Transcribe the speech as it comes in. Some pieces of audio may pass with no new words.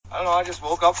I don't know, I just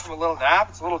woke up from a little nap.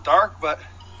 It's a little dark, but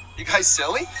you guys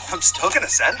silly? I'm still gonna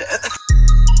send it.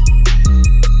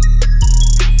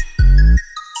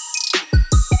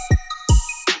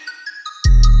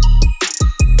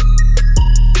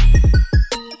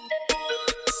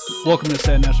 Welcome to the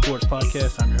Sad Nash Sports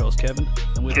Podcast. I'm your host, Kevin.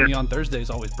 And with me on Thursday is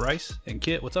always Bryce and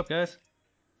Kit. What's up, guys?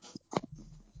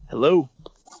 Hello.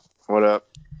 What up?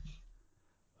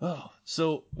 Oh,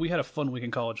 so we had a fun week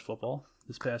in college football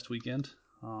this past weekend.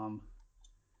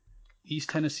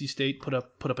 East Tennessee State put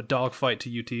up a dog fight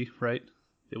to UT, right?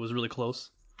 It was really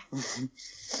close.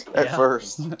 At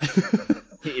first.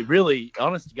 It really,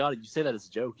 honest to God, you say that as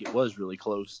a joke. It was really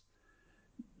close.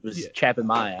 It was chapping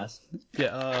my ass.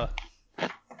 Yeah,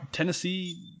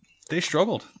 Tennessee, they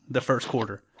struggled the first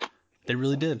quarter. They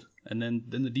really did. And then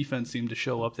the defense seemed to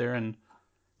show up there and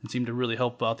seemed to really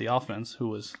help out the offense, who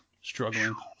was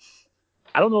struggling.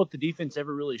 I don't know if the defense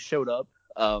ever really showed up.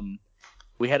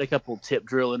 We had a couple tip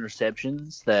drill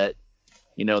interceptions that,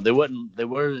 they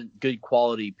weren't good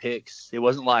quality picks. It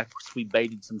wasn't like we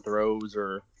baited some throws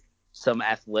or some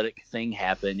athletic thing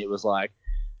happened. It was like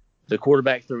the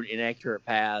quarterback threw an inaccurate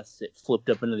pass. It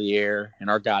flipped up into the air, and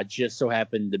our guy just so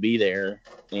happened to be there.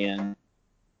 And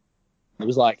it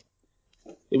was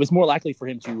more likely for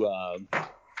him to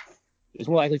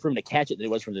catch it than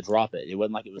it was for him to drop it. It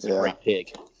wasn't like it was a great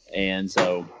pick. And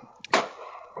so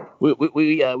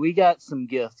we got some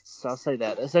gifts. I'll say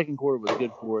that. The second quarter was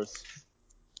good for us.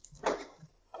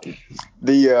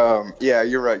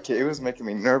 You're right, kid. It was making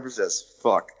me nervous as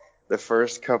fuck. The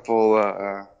first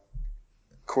couple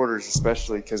quarters,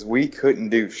 especially, because we couldn't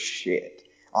do shit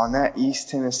on that East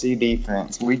Tennessee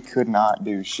defense. We could not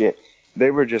do shit. They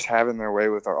were just having their way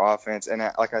with our offense. And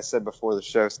like I said before the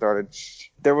show started,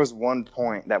 there was one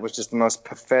point that was just the most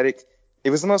pathetic. It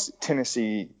was the most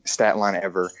Tennessee stat line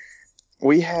ever.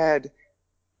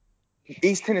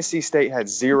 East Tennessee State had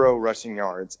 0 rushing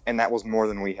yards, and that was more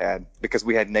than we had because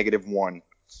we had -1.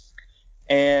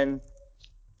 And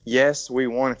yes, we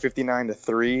won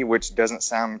 59-3, which doesn't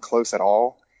sound close at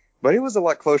all, but it was a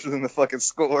lot closer than the fucking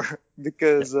score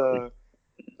because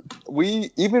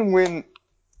even when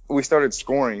we started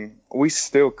scoring, we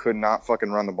still could not fucking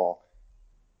run the ball.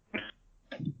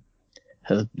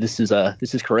 This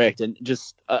is correct, and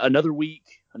just another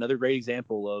week, another great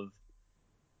example of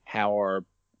how our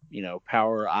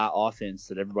power eye offense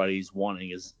that everybody's wanting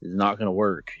is not going to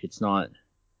work.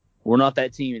 We're not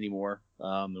that team anymore,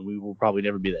 and we will probably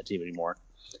never be that team anymore.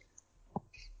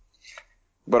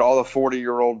 But all the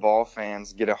 40-year-old Vol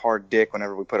fans get a hard dick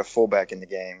whenever we put a fullback in the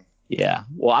game. Yeah,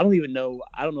 well, I don't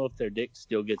know if their dick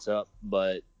still gets up,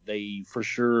 but they for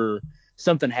sure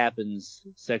something happens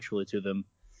sexually to them,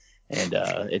 and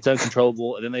it's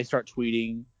uncontrollable. And then they start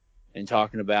tweeting and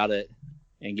talking about it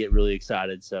and get really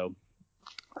excited. So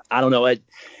I don't know.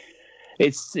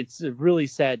 It's a really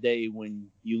sad day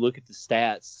when you look at the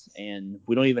stats and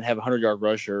we don't even have a 100-yard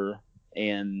rusher.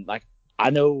 And I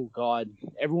know, God,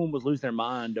 everyone was losing their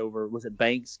mind over, was it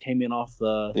Banks came in off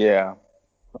the – Yeah.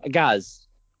 Guys,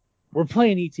 we're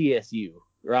playing ETSU,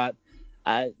 right?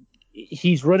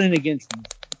 He's running against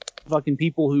fucking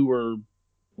people who were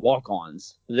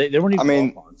walk-ons. They weren't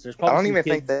even walk-ons. I don't even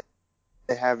think that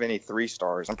they have any 3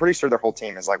 stars. I'm pretty sure their whole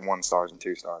team is 1 stars and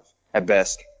 2 stars at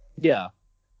best. Yeah.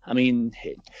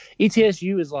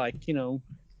 ETSU is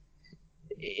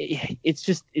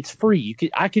it's free.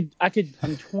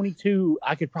 I'm 22.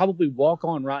 I could probably walk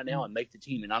on right now and make the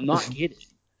team, and I'm not kidding.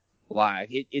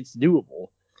 It's doable.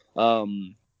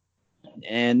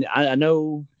 And I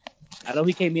know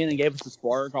he came in and gave us a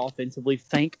spark offensively.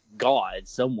 Thank God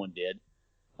someone did.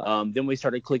 Then we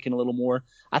started clicking a little more.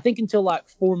 I think until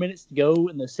 4 minutes to go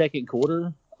in the second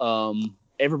quarter,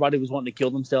 everybody was wanting to kill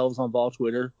themselves on Vol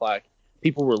Twitter.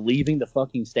 People were leaving the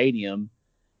fucking stadium.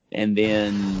 And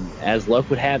then, as luck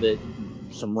would have it,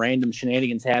 some random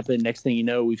shenanigans happened. Next thing you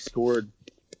know, we've scored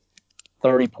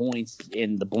 30 points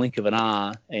in the blink of an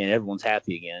eye, and everyone's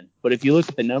happy again. But if you look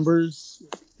at the numbers,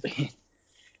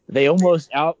 they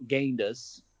almost outgained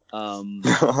us,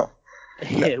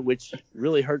 which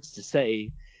really hurts to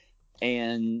say.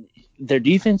 And their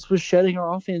defense was shutting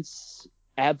our offense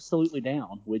absolutely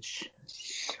down, which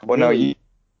really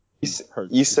you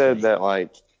said that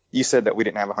you said that we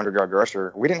didn't have a 100-yard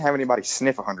rusher. We didn't have anybody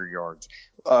sniff 100 yards.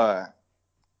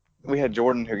 We had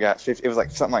Jordan who got 50. It was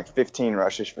something like 15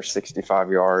 rushes for 65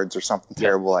 yards or something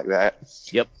terrible like that.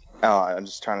 Yep. I'm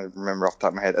just trying to remember off the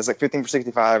top of my head. It was 15 for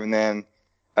 65, and then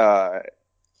our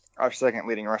second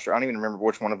leading rusher, I don't even remember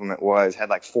which one of them it was, had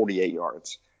 48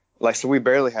 yards. So we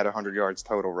barely had 100 yards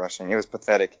total rushing. It was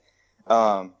pathetic.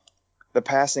 The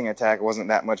passing attack wasn't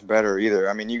that much better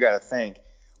either. You got to think.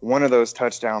 one of those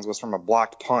touchdowns was from a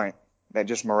blocked punt that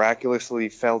just miraculously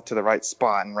fell to the right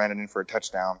spot and ran it in for a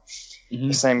touchdown. Mm-hmm.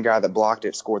 The same guy that blocked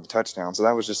it scored the touchdown. So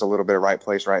that was just a little bit of right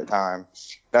place, right time.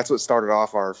 That's what started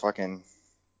off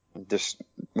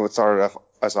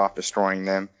us off destroying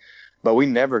them. But we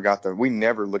never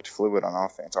looked fluid on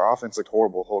offense. Our offense looked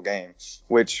horrible the whole game,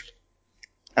 which,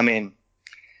 I mean,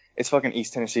 it's fucking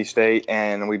East Tennessee State,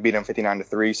 and we beat them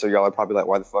 59-3. So y'all are probably like,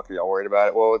 why the fuck are y'all worried about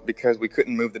it? Well, it's because we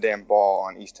couldn't move the damn ball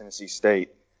on East Tennessee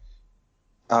State.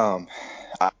 I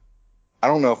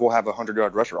don't know if we'll have a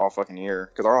 100-yard rusher all fucking year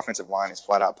because our offensive line is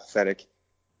flat out pathetic.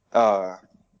 And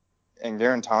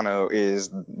Garantano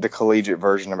is the collegiate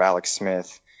version of Alex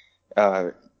Smith.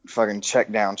 Fucking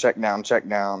check down.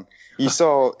 You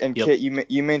saw, and Yep. Kit,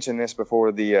 you mentioned this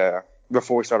before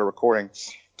before we started recording.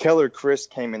 Keller Chris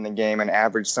came in the game and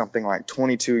averaged something like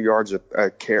 22 yards a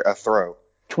throw.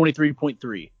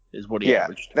 23.3 is what he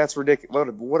averaged. Yeah, that's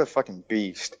ridiculous. What a fucking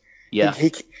beast. Yeah.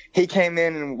 He came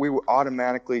in and we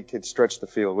automatically could stretch the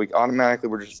field. We automatically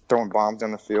were just throwing bombs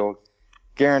down the field.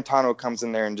 Garantano comes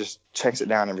in there and just checks it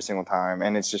down every single time,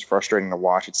 and it's just frustrating to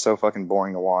watch. It's so fucking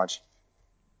boring to watch.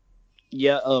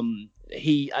 Yeah.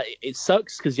 It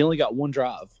sucks because he only got one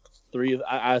drive.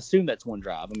 I assume that's one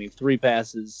drive. I mean, 3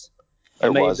 passes.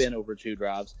 It may have been over 2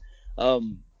 drives.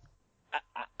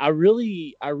 I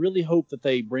really hope that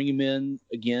they bring him in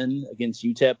again against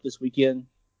UTEP this weekend.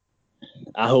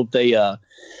 I hope they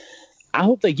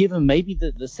give him maybe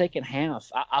the second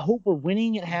half. I hope we're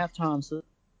winning at halftime so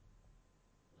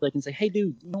they can say, hey,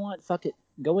 dude, you know what? Fuck it.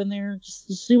 Go in there.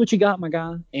 Just see what you got, my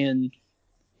guy. And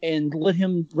let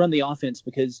him run the offense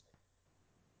because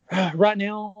right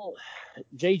now,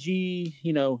 JG,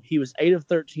 he was 8 of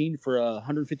 13 for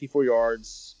 154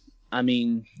 yards. I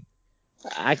mean,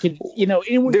 I could,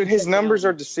 anyone. Dude, his numbers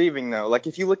are deceiving though. Like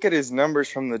if you look at his numbers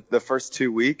from the first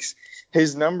 2 weeks,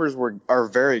 his numbers are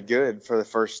very good for the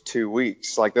first 2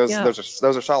 weeks. Like those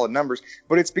are solid numbers.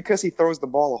 But it's because he throws the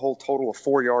ball a whole total of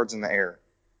 4 yards in the air.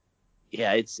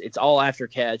 Yeah, it's all after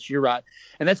catch. You're right,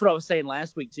 and that's what I was saying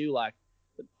last week too. Like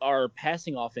our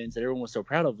passing offense that everyone was so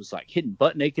proud of was like hitting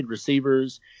butt naked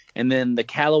receivers, and then the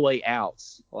Callaway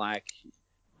outs, like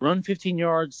run 15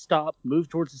 yards, stop, move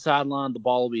towards the sideline, the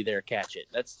ball will be there, catch it.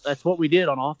 That's what we did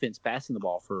on offense, passing the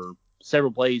ball for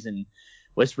several plays, and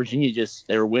West Virginia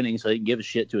they were winning, so they didn't give a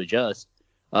shit to adjust.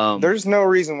 There's no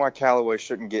reason why Callaway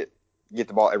shouldn't get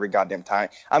the ball every goddamn time.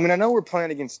 I mean, I know we're playing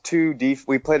against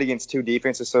we played against 2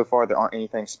 defenses so far that aren't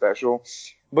anything special,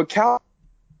 but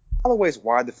Callaway's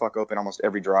wide the fuck open almost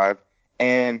every drive.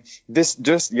 And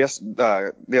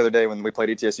the other day when we played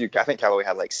ETSU, I think Callaway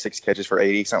had like 6 catches for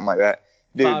 80, something like that.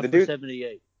 Dude, 5 for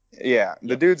 78. Yeah,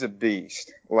 the dude's a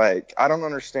beast. Like, I don't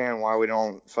understand why we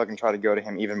don't fucking try to go to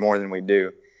him even more than we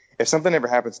do. If something ever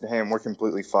happens to him, we're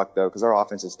completely fucked though, because our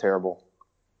offense is terrible.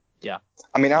 Yeah.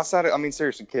 I mean,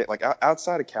 seriously, kid, like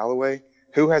outside of Callaway,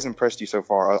 who has impressed you so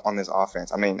far on this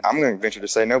offense? I mean, I'm going to venture to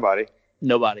say nobody.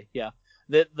 Nobody, yeah.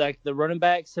 The running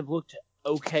backs have looked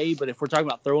okay, but if we're talking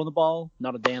about throwing the ball,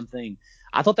 not a damn thing.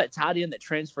 I thought that tight end that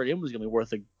transferred in was going to be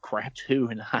worth a crap too,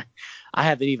 and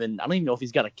I don't even know if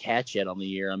he's got a catch yet on the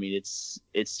year. I mean, it's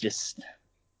just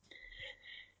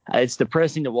it's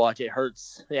depressing to watch. It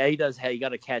hurts. Yeah, he does. Hey, he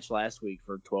got a catch last week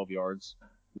for 12 yards.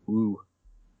 Ooh,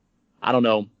 I don't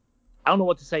know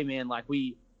what to say, man. Like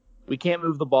we can't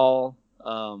move the ball.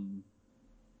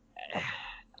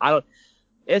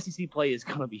 SEC play is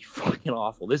going to be fucking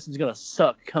awful. This is going to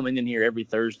suck coming in here every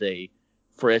Thursday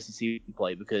for SEC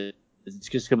play because it's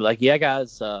just going to be like, yeah,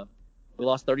 guys, we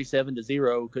lost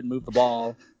 37-0, couldn't move the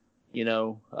ball.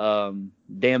 Damn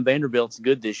Vanderbilt's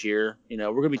good this year.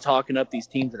 We're going to be talking up these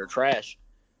teams that are trash.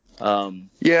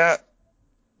 Yeah,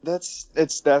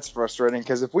 that's frustrating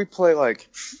because if we play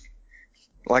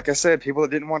like I said, people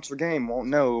that didn't watch the game won't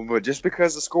know, but just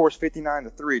because the score is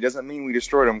 59-3 doesn't mean we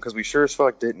destroyed them because we sure as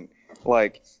fuck didn't.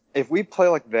 Like, if we play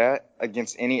like that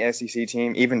against any SEC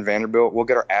team, even Vanderbilt, we'll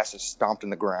get our asses stomped in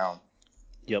the ground.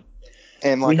 Yep.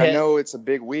 And, I know it's a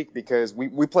big week because we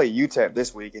play UTEP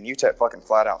this week, and UTEP fucking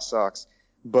flat out sucks.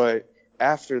 But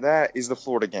after that is the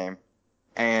Florida game.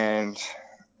 And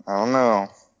I don't know.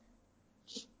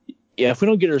 Yeah, if we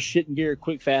don't get our shit in gear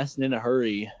quick, fast, and in a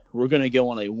hurry, we're going to go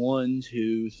on a 1,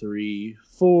 2, 3,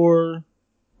 4.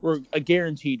 We're a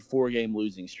guaranteed 4-game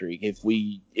losing streak if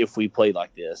we play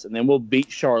like this. And then we'll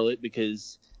beat Charlotte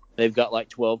because they've got like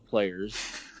 12 players.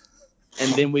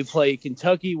 And then we play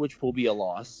Kentucky, which will be a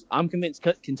loss. I'm convinced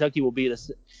Kentucky will beat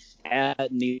us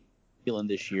at New Zealand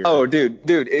this year. Oh, dude,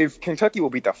 if Kentucky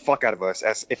will beat the fuck out of us,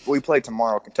 if we play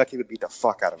tomorrow, Kentucky would beat the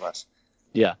fuck out of us.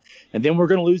 Yeah. And then we're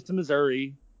going to lose to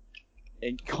Missouri.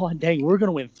 And god dang, we're going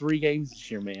to win 3 games this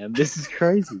year, man. This is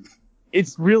crazy.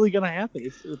 It's really gonna happen.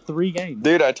 It's 3 games.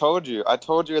 Dude, I told you at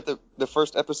the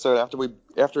first episode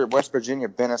after West Virginia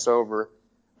bent us over.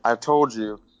 I told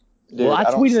you. Dude, Well, I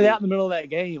don't tweeted see- out in the middle of that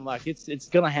game, like it's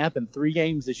gonna happen. 3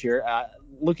 games this year.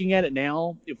 Looking at it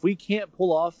now, if we can't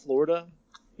pull off Florida,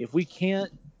 if we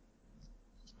can't,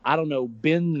 I don't know,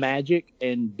 bend magic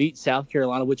and beat South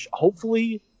Carolina, which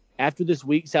hopefully after this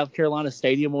week South Carolina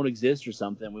Stadium won't exist or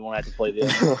something, we won't have to play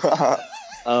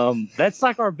them. That's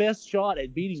like our best shot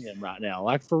at beating them right now.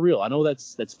 Like for real. I know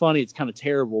that's funny. It's kind of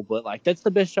terrible, but like that's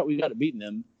the best shot we've got at beating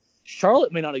them.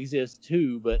 Charlotte may not exist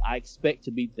too, but I expect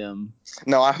to beat them.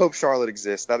 No, I hope Charlotte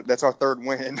exists. That's our 3rd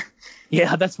win.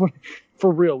 Yeah, that's what,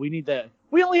 for real. We need that.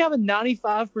 We only have a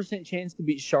 95% chance to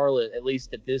beat Charlotte, at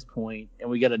least at this point, and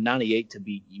we got a 98 to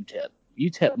beat UTEP.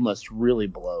 UTEP must really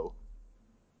blow.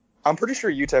 I'm pretty sure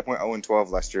UTEP went 0-12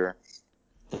 last year.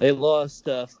 They lost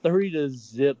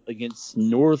 30-0 against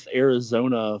North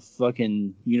Arizona,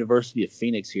 fucking University of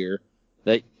Phoenix here.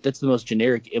 That's the most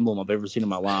generic emblem I've ever seen in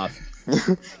my life.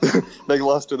 They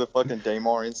lost to the fucking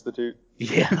Damar Institute.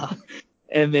 Yeah.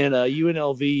 And then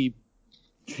UNLV beat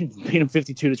them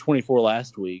 52-24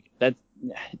 last week. That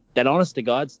honest to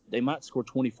God, they might score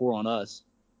 24 on us.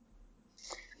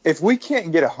 If we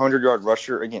can't get a 100-yard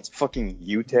rusher against fucking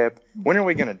UTEP, when are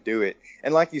we gonna do it?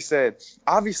 And like you said,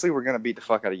 obviously we're gonna beat the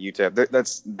fuck out of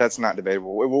UTEP. That's not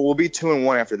debatable. We'll be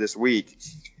 2-1 after this week.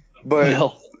 But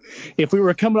well, if we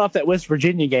were coming off that West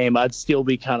Virginia game, I'd still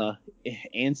be kind of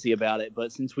antsy about it.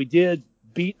 But since we did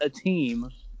beat a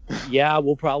team, yeah,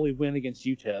 we'll probably win against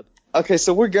UTEP. Okay,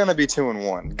 so we're gonna be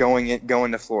 2-1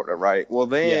 going to Florida, right? Well,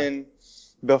 then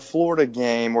the Florida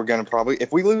game, we're gonna probably,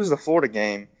 if we lose the Florida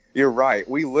game, you're right.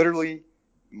 We literally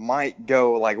might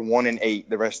go like 1-8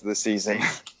 the rest of the season.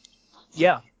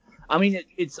 Yeah, I mean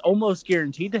it's almost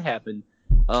guaranteed to happen.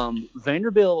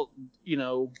 Vanderbilt,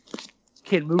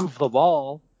 can move the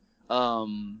ball,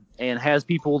 and has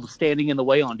people standing in the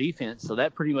way on defense, so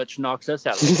that pretty much knocks us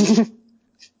out of the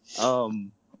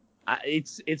game.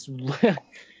 It's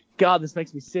God, this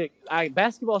makes me sick.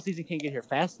 Basketball season can't get here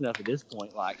fast enough at this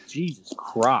point. Like, Jesus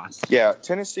Christ. Yeah,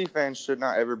 Tennessee fans should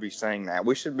not ever be saying that.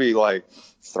 We should be like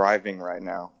thriving right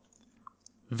now.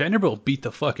 Vanderbilt beat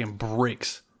the fucking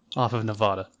bricks off of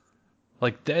Nevada.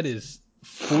 Like, that is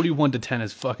 41-10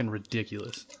 is fucking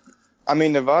ridiculous. I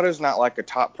mean, Nevada's not like a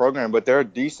top program, but they're a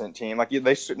decent team. Like,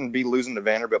 they shouldn't be losing to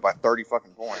Vanderbilt by 30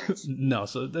 fucking points. No,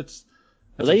 so that's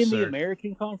Are they absurd. in the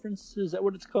American Conference? Is that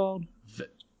what it's called?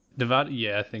 Nevada?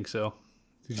 Yeah, I think so.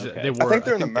 Okay. They were, I think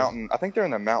they're in the Mountain. I think they're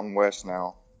in the Mountain West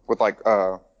now with like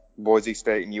Boise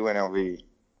State and UNLV.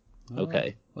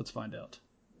 Okay. Let's find out.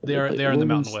 They are in the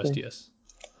Mountain West, yes.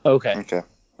 Okay. Okay.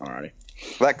 Alrighty.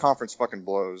 That conference fucking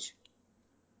blows.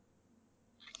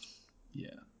 Yeah.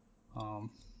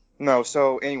 No,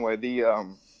 so anyway,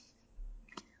 the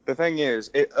thing is,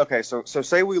 so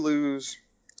say we lose.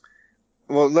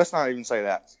 Well, let's not even say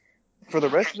that. For the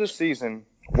rest of the season,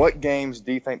 what games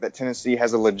do you think that Tennessee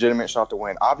has a legitimate shot to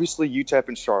win? Obviously, UTEP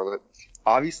and Charlotte.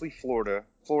 Obviously, Florida.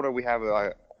 Florida, we have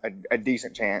a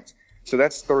decent chance. So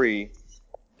that's 3.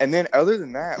 And then other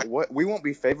than that, we won't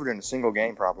be favored in a single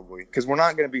game probably, because we're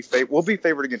not going to be favored. We'll be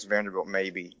favored against Vanderbilt,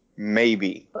 maybe.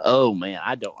 Oh man,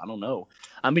 I don't know.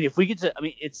 I mean, if we get to,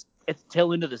 it's at the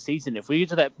tail end of the season. If we get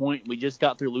to that point, we just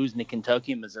got through losing to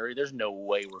Kentucky and Missouri. There's no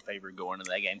way we're favored going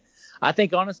into that game. I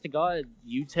think, honest to God,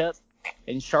 UTEP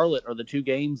and Charlotte are the 2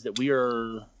 games that we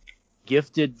are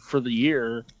gifted for the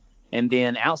year. And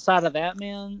then outside of that,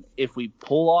 man, if we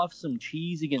pull off some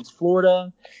cheese against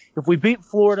Florida, if we beat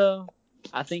Florida,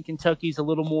 I think Kentucky's a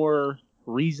little more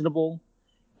reasonable.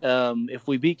 If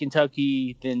we beat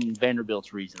Kentucky, then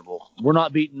Vanderbilt's reasonable. We're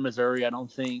not beating Missouri, I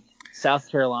don't think. South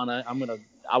Carolina,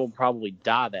 I will probably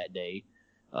die that day,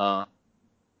 because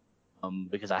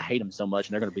I hate them so much,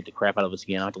 and they're gonna beat the crap out of us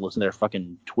again. I have to listen to their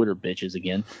fucking Twitter bitches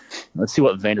again. Let's see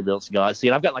what Vanderbilt's got. See,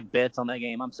 and I've got like bets on that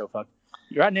game. I'm so fucked.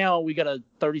 Right now, we got a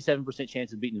 37%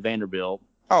 chance of beating Vanderbilt.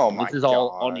 Oh my God. This is all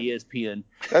on ESPN.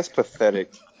 That's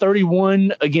pathetic.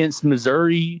 31 against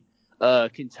Missouri.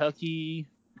 Kentucky's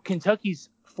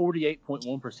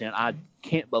 48.1%. I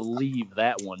can't believe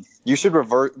that one. You should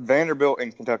revert. Vanderbilt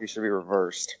and Kentucky should be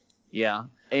reversed. Yeah.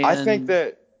 And, I think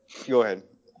that. Go ahead.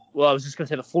 Well, I was just going to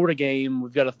say the Florida game,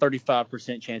 we've got a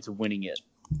 35% chance of winning it.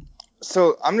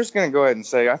 So I'm just going to go ahead and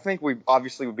say I think we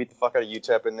obviously would beat the fuck out of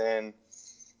UTEP, and then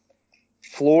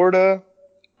Florida,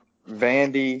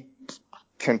 Vandy,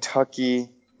 Kentucky,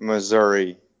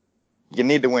 Missouri. You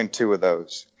need to win 2 of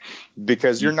those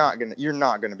because you're not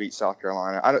gonna beat South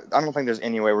Carolina. I don't think there's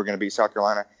any way we're gonna beat South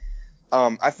Carolina.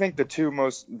 I think the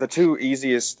two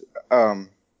easiest,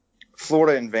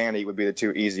 Florida and Vandy would be the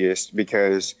 2 easiest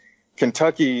because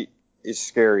Kentucky is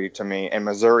scary to me, and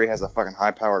Missouri has a fucking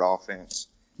high-powered offense.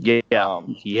 Yeah,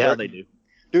 they're- they do.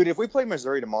 Dude, if we play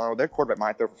Missouri tomorrow, their quarterback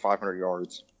might throw for 500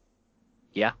 yards.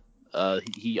 Yeah,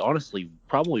 he honestly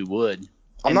probably would.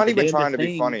 I'm And not the even damnedest trying to be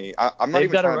thing, funny. I'm not they've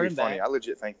even got a trying to be running funny. back. I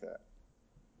legit think that.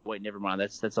 Wait, never mind.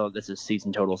 That's a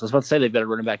season total. So I was about to say they've got a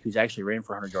running back who's actually ran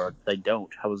for 100 yards. They don't.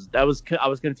 I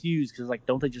was confused because like,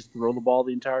 don't they just throw the ball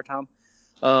the entire time?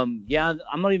 Yeah,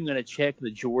 I'm not even gonna check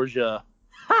the Georgia.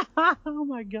 Oh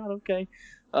my God. Okay.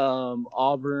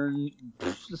 Auburn,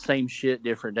 the same shit,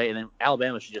 different day. And then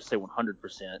Alabama should just say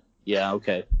 100%. Yeah.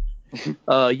 Okay.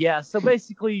 Yeah. So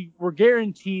basically, we're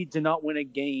guaranteed to not win a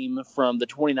game from the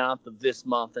 29th of this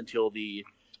month until the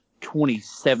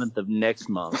 27th of next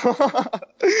month.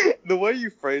 The way you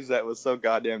phrased that was so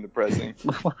goddamn depressing.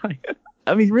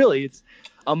 I mean, really, it's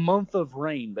a month of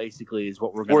rain, basically, is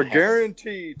what we're going to have. We're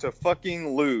guaranteed to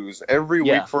fucking lose every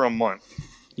week for a month.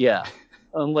 Yeah.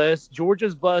 Unless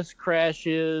Georgia's bus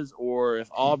crashes, or if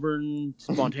Auburn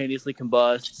spontaneously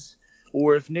combusts,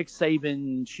 or if Nick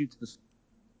Saban shoots the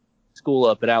school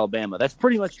up at Alabama. That's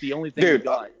pretty much the only thing we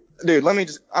got. Dude, I'm going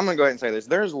to go ahead and say this.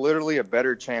 There's literally a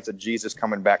better chance of Jesus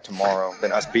coming back tomorrow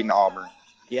than us beating Auburn.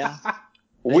 Yeah.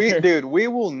 We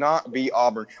will not beat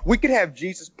Auburn. We could have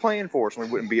Jesus playing for us and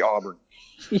we wouldn't beat Auburn.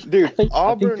 Dude, I think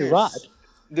you're right.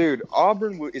 Dude,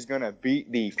 Auburn is going to beat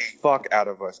the fuck out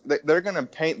of us. They're going to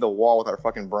paint the wall with our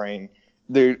fucking brain.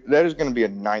 Dude, that is going to be a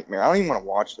nightmare. I don't even want to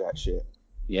watch that shit.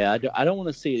 Yeah, I don't want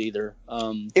to see it either.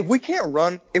 If we can't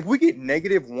run, if we get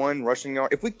 -1 rushing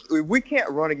yard, if we can't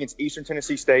run against Eastern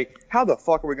Tennessee State, how the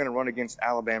fuck are we going to run against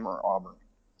Alabama or Auburn?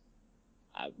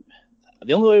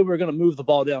 The only way we're going to move the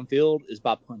ball downfield is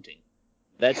by punting.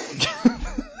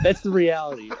 That's the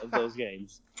reality of those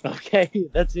games. Okay,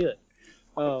 that's it.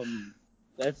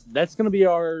 That's going to be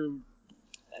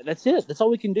that's it. That's all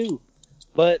we can do.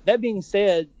 But that being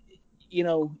said,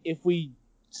 if we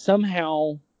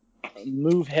somehow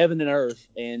move heaven and earth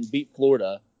and beat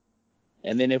Florida,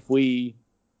 and then if we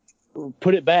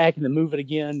put it back and then move it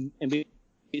again and beat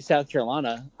South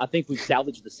Carolina, I think we've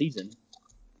salvaged the season.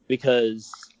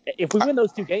 Because if we win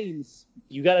those 2 games,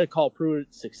 you got to call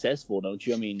Pruitt successful, don't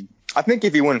you? I mean, I think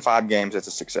if you win 5 games, it's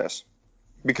a success.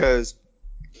 Because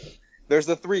there's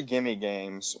the 3 gimme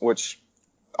games, which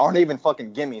aren't even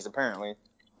fucking gimmies, apparently.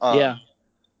 Yeah.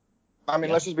 I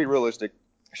mean, let's just be realistic.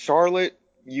 Charlotte,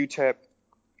 UTEP,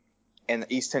 and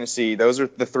East Tennessee, those are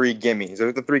the 3 gimmies. Those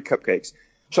are the 3 cupcakes.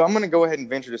 So I'm going to go ahead and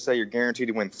venture to say you're guaranteed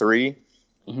to win 3.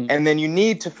 Mm-hmm. And then you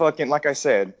need to fucking, like I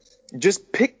said,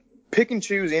 just pick and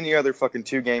choose any other fucking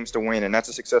 2 games to win, and that's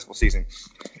a successful season.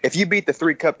 If you beat the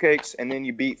 3 cupcakes and then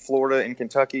you beat Florida and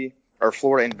Kentucky, or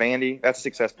Florida and Vandy, that's a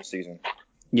successful season.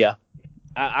 Yeah,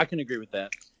 I can agree with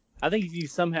that. I think if you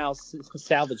somehow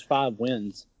salvage 5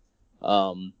 wins,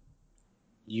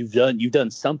 you've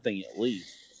done something at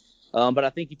least. But I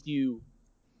think if you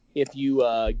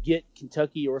get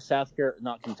Kentucky or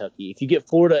not Kentucky, if you get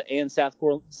Florida and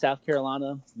South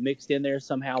Carolina mixed in there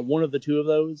somehow, one of the 2 of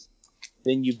those,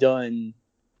 then you've done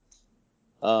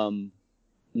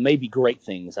maybe great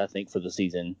things, I think, for the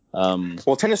season.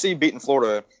 Well, Tennessee beating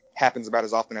Florida happens about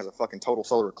as often as a fucking total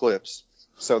solar eclipse.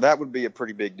 So that would be a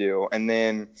pretty big deal. And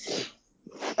then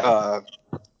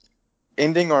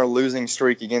ending our losing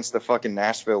streak against the fucking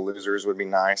Nashville losers would be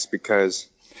nice because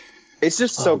it's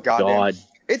just so goddamn.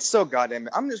 It's so goddamn.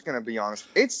 I'm just going to be honest.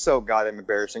 It's so goddamn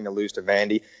embarrassing to lose to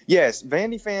Vandy. Yes,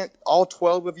 Vandy fan, all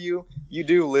 12 of you, you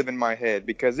do live in my head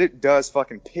because it does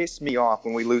fucking piss me off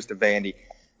when we lose to Vandy.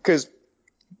 Because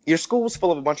your school's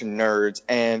full of a bunch of nerds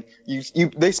and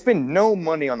they spend no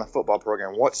money on the football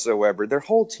program whatsoever. Their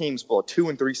whole team's full of 2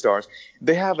 and 3 stars.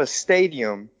 They have a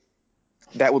stadium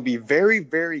that would be very,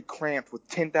 very cramped with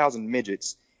 10,000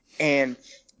 midgets. And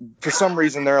for some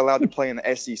reason, they're allowed to play in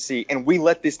the SEC, and we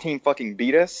let this team fucking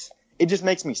beat us. It just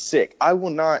makes me sick. I will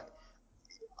not.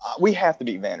 We have to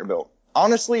beat Vanderbilt.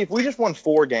 Honestly, if we just won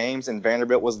 4 games and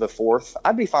Vanderbilt was the 4th,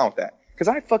 I'd be fine with that. Because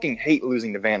I fucking hate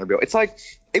losing to Vanderbilt. It's like,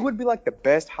 it would be like the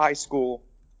best high school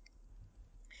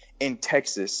in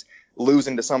Texas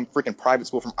losing to some freaking private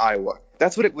school from Iowa.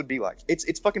 That's what it would be like.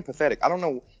 It's fucking pathetic. I don't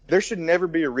know. There should never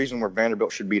be a reason where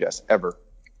Vanderbilt should beat us, ever.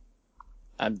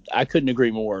 I couldn't agree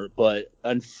more, but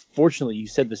unfortunately, you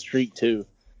said the streak too.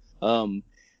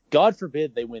 God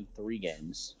forbid they win 3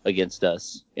 games against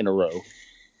us in a row.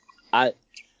 I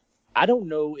don't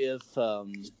know if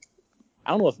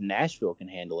Nashville can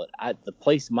handle it. The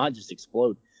place might just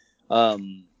explode.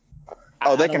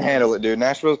 They can handle it, dude.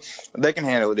 They can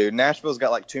handle it, dude. Nashville's got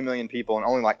like 2 million people, and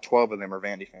only like 12 of them are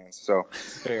Vandy fans. So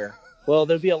fair. Well,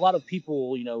 there'd be a lot of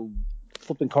people,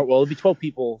 flipping car. Well, it'd be 12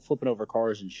 people flipping over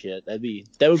cars and shit. That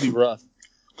would be rough.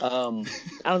 I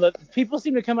don't know. People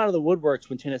seem to come out of the woodworks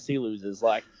when Tennessee loses.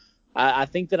 Like, I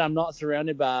think that I'm not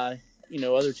surrounded by,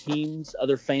 other teams,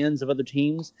 other fans of other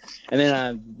teams. And then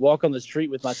I walk on the street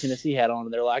with my Tennessee hat on,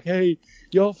 and they're like, "Hey,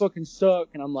 y'all fucking suck."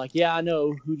 And I'm like, "Yeah, I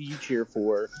know. Who do you cheer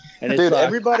for?" And it's Dude, like,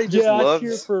 everybody just loves. I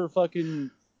cheer for fucking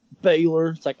Baylor.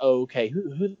 It's like, oh, okay.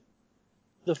 Who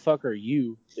the fuck are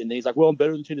you? And then he's like, "Well, I'm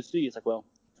better than Tennessee." It's like, well,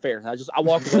 fair. I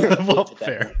walk away. Well,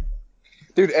 fair.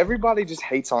 Dude, everybody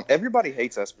hates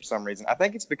us for some reason. I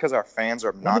think it's because our fans are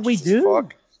obnoxious What did we do? as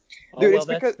fuck. Oh, Dude, well, it's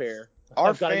that's because fair.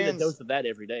 our I've got to get a fans, dose of that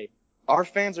every day. our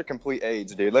fans are complete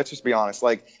AIDS, dude. Let's just be honest.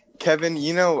 Like, Kevin,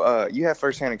 you have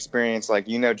firsthand experience. Like,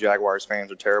 Jaguars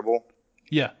fans are terrible.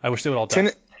 Yeah, I wish they would all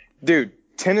die. Dude,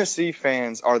 Tennessee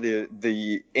fans are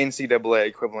the NCAA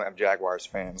equivalent of Jaguars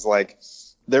fans. Like,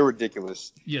 they're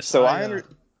ridiculous. Yes. So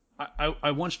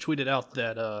I once tweeted out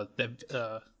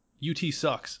that UT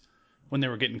sucks when they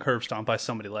were getting curb stomped by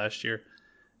somebody last year,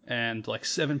 and like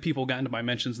 7 people got into my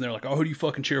mentions and they're like, "Oh, who do you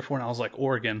fucking cheer for?" And I was like,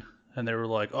 "Oregon." And they were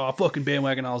like, "Oh, fucking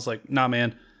bandwagon." I was like, "Nah,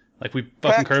 man. Like, we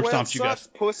fucking curb stomped you guys."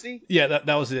 Pussy. Yeah,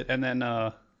 that was it. And then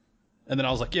I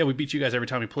was like, "Yeah, we beat you guys every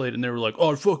time we played." And they were like,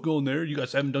 "Oh, fuck going there. You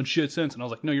guys haven't done shit since." And I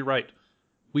was like, "No, you're right.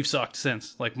 We've sucked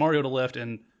since. Like, Mariota left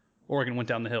and Oregon went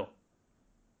down the hill.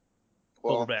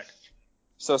 But we're back."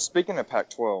 So speaking of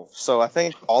Pac-12, so I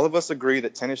think all of us agree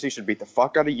that Tennessee should beat the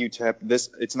fuck out of UTEP.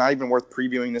 It's not even worth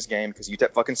previewing this game because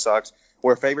UTEP fucking sucks.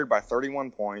 We're favored by 31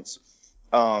 points.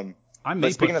 I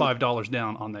may put $5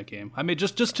 down on that game. I may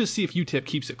just to see if UTEP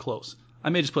keeps it close. I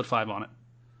may just put 5 on it.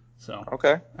 So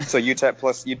okay. So UTEP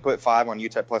plus, you'd put 5 on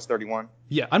UTEP plus 31.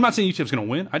 Yeah, I'm not saying UTEP's going to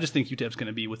win. I just think UTEP's going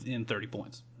to be within 30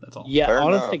 points. That's all. Yeah, Fair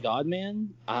honest enough. to God,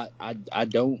 man,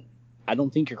 I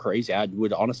don't think you're crazy. I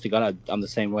would, honest to God, I'm the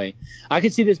same way. I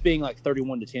could see this being like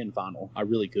 31-10 final. I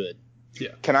really could.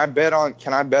 Yeah. Can I bet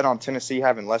on Tennessee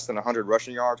having less than 100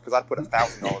 rushing yards? Because I'd put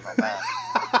 $1,000 on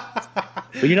that.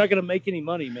 But you're not going to make any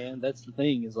money, man. That's the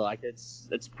thing. Is like it's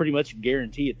pretty much a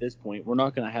guarantee at this point. We're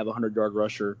not going to have a 100-yard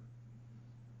rusher.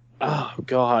 Oh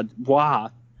God, why?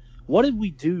 What did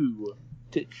we do?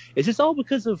 Is this all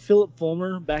because of Philip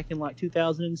Fulmer back in like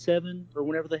 2007 or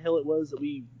whenever the hell it was that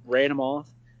we ran him off?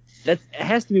 It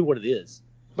has to be what it is.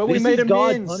 But we This made is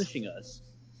God amends. punishing us.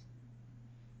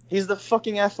 He's the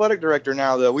fucking athletic director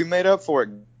now, though. We made up for it.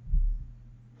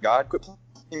 God, quit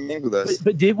playing games with us.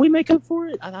 But did we make up for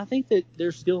it? I think that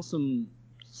there's still some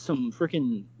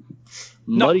freaking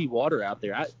muddy water out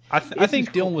there. I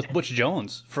think dealing with Butch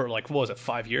Jones for like, what was it,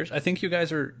 5 years? I think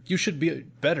you should be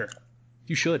better.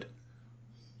 You should.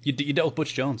 You dealt with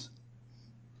Butch Jones.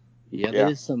 Yeah,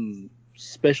 that is some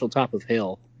special type of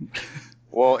hell.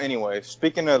 Well, anyway,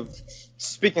 speaking of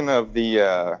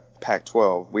the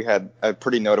Pac-12, we had a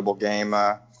pretty notable game.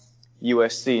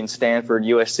 USC and Stanford.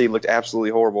 USC looked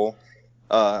absolutely horrible.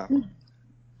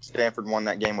 Stanford won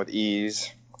that game with ease,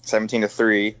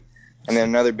 17-3. And then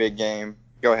another big game.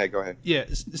 Go ahead. Yeah,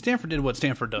 Stanford did what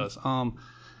Stanford does.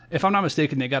 If I'm not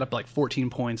mistaken, they got up like 14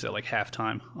 points at like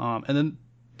halftime. And then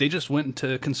they just went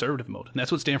into conservative mode. And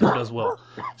that's what Stanford does well.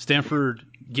 Stanford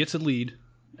gets a lead,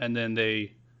 and then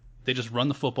they just run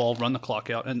the football, run the clock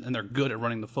out, and they're good at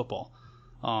running the football.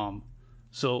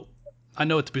 So I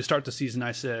know at the start of the season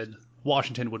I said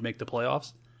Washington would make the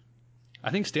playoffs.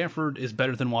 I think Stanford is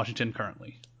better than Washington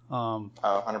currently.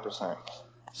 100%.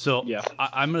 So yeah.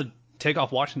 I'm going to take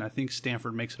off Washington. I think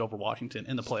Stanford makes it over Washington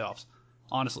in the playoffs.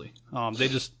 Honestly, they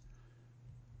just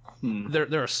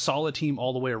they're a solid team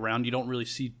all the way around. You don't really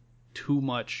see too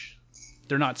much.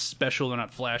 They're not special. They're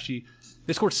not flashy.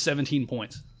 They scored 17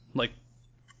 points. Like,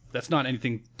 that's not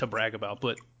anything to brag about,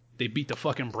 but they beat the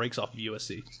fucking brakes off of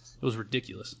USC. It was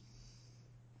ridiculous.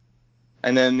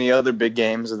 And then the other big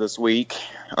games of this week,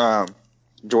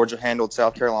 Georgia handled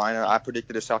South Carolina. I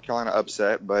predicted a South Carolina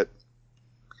upset, but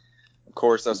of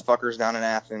course those fuckers down in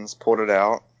Athens pulled it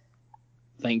out.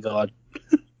 Thank God.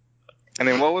 And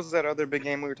then what was that other big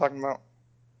game we were talking about?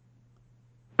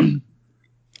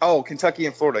 Oh, Kentucky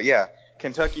and Florida. Yeah,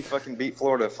 Kentucky fucking beat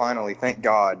Florida finally. Thank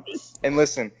God. And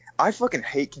listen, I fucking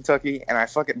hate Kentucky, and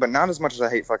but not as much as I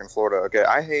hate fucking Florida. Okay,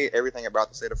 I hate everything about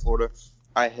the state of Florida.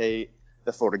 I hate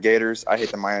the Florida Gators. I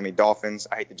hate the Miami Dolphins.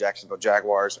 I hate the Jacksonville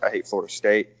Jaguars. I hate Florida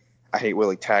State. I hate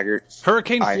Willie Taggart.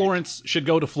 Hurricane Florence should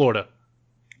go to Florida.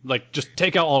 Like, just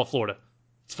take out all of Florida.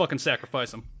 Let's fucking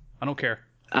sacrifice them. I don't care.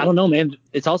 I don't know, man.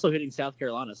 It's also hitting South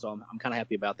Carolina, so I'm kind of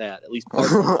happy about that, at least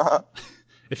partially.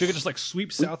 If you could just like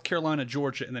sweep South Carolina,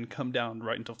 Georgia, and then come down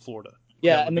right into Florida.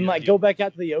 Yeah, and then like go back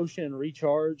out to the ocean and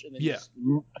recharge, and then just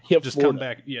hit just Florida. Come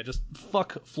back. Yeah, just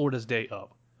fuck Florida's day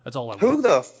up. That's all I want. Who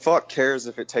the fuck cares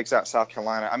if it takes out South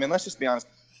Carolina? I mean, let's just be honest.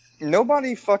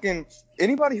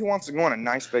 anybody who wants to go on a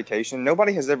nice vacation,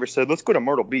 nobody has ever said, let's go to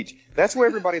Myrtle Beach. That's where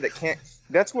everybody that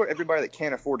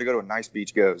can't afford to go to a nice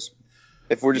beach goes.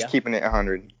 If we're just keeping it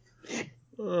 100.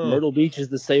 Myrtle Beach is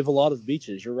the Save-A-Lot of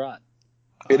beaches. You're right.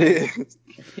 It is.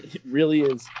 It really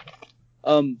is.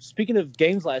 Speaking of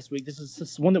games last week, this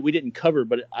is one that we didn't cover,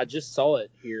 but I just saw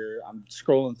it here. I'm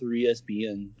scrolling through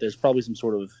ESPN. There's probably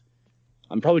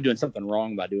I'm probably doing something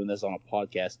wrong by doing this on a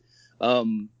podcast.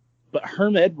 But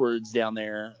Herm Edwards down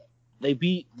there, they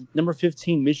beat number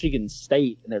 15 Michigan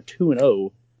State, and they're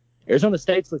 2-0. Arizona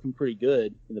State's looking pretty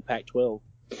good in the Pac-12.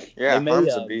 Yeah,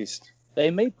 Herm's a beast.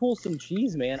 They may pull some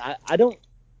cheese, man. I don't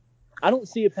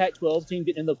see a Pac-12 team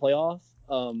getting into the playoff,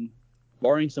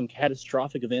 barring some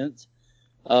catastrophic events.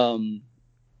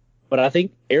 But I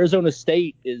think Arizona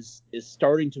State is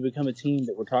starting to become a team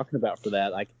that we're talking about for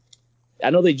that. Like,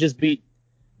 I know they just beat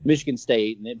Michigan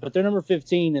State, but they're number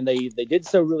 15, and they did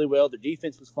so really well. Their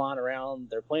defense was flying around.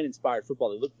 They're playing inspired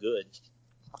football. They look good.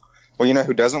 Well, you know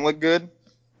who doesn't look good?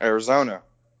 Arizona.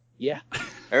 Yeah.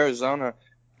 Arizona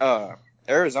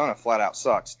flat out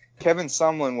sucks. Kevin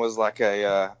Sumlin was like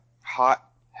a hot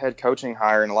head coaching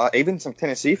hire, and even some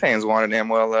Tennessee fans wanted him.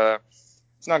 Well,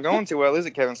 it's not going too well, is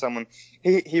it, Kevin Sumlin?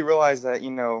 He realized that,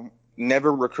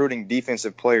 never recruiting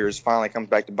defensive players finally comes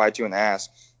back to bite you in the ass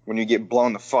when you get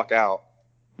blown the fuck out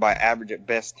by average at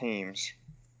best teams.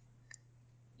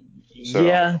 So.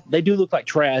 Yeah, they do look like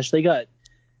trash. They got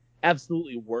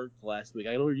absolutely worked last week.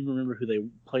 I don't even remember who they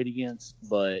played against,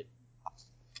 but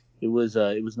it was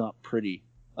not pretty.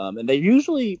 And they're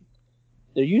usually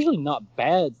not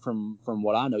bad from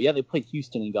what I know. Yeah, they played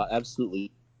Houston and got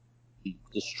absolutely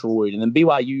destroyed. And then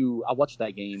BYU, I watched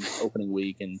that game opening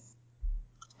week, and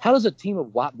how does a team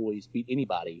of white boys beat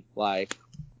anybody? Like,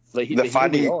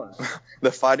 the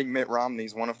fighting Mitt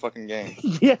Romneys won a fucking game.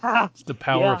 Yeah, it's the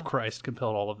power of Christ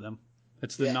compelled all of them.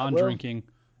 It's the non-drinking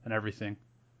and everything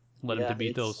led him to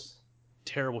beat those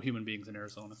terrible human beings in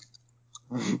Arizona.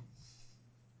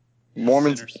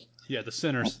 Mormons. Sinners. Yeah, the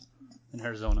sinners in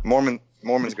Arizona.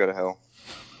 Mormons go to hell.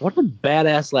 What a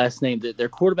badass last name. Their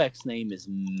quarterback's name is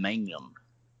Magnum.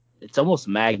 It's almost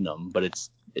Magnum, but it's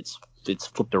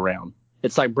flipped around.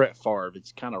 It's like Brett Favre.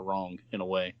 It's kind of wrong in a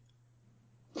way.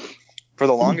 For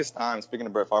the longest time, speaking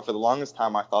of Brett Favre,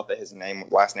 I thought that his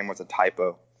last name was a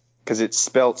typo because it's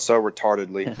spelled so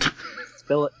retardedly.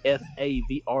 Spell it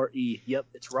Favre. Yep,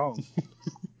 it's wrong.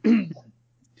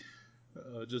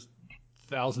 Just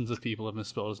thousands of people have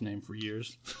misspelled his name for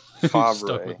years. Favre.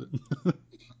 Stuck with it.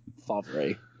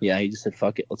 Favre. Yeah, he just said,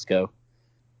 fuck it, let's go.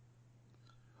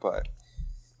 But.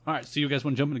 All right, so you guys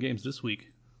want to jump into games this week?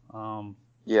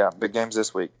 Yeah, big games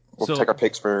this week. We'll take our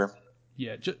picks for.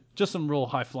 Yeah, just some real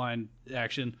high-flying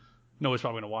action. Nobody's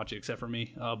probably going to watch it except for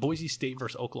me. Boise State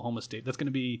versus Oklahoma State. That's going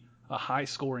to be a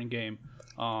high-scoring game.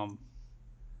 You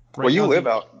live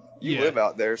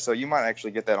out there, so you might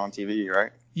actually get that on TV,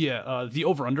 right? Yeah, the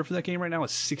over/under for that game right now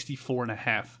is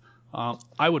 64.5.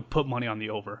 I would put money on the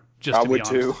over. Just I to would be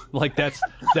honest. too. Like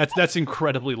that's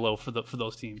incredibly low for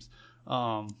those teams.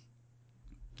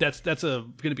 That's going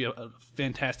to be a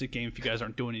fantastic game if you guys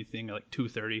aren't doing anything at like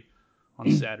 2:30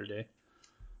 on Saturday.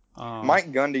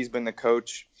 Mike Gundy's been the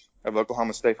coach of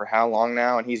Oklahoma State for how long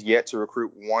now, and he's yet to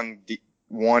recruit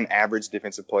one average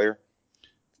defensive player.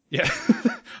 Yeah,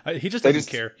 he just doesn't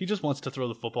care. He just wants to throw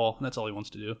the football, and that's all he wants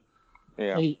to do.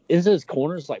 Yeah. Hey, is his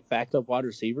corners like backed up wide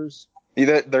receivers?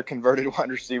 Yeah, they're converted wide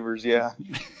receivers. Yeah.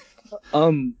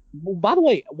 By the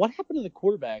way, what happened to the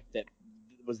quarterback that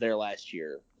was there last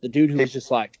year? The dude who was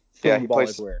just like throwing the ball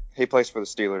everywhere. He plays for the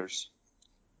Steelers.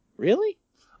 Really?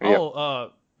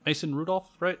 Oh, Mason Rudolph,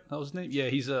 right? That was his name. Yeah, I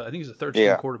think he's a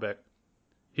third-string quarterback.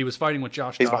 He was fighting with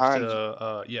Josh Dobbs.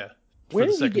 Where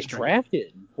did he get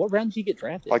drafted? What round did he get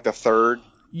drafted? Like the third.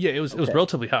 Yeah, it was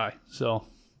relatively high. So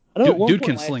I know at one dude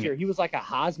point can last sling year, it. he was like a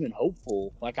Heisman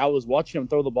hopeful. Like I was watching him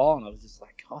throw the ball, and I was just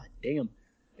like, God damn.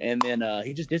 And then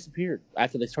he just disappeared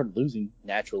after they started losing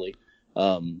naturally.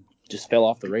 Just fell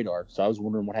off the radar. So I was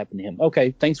wondering what happened to him.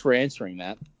 Okay, thanks for answering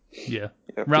that. Yeah,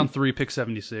 round 3, pick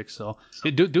 76. So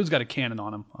dude's got a cannon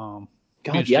on him.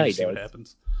 God, yeah, he see does. what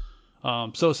happens.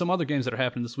 So some other games that are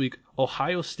happening this week: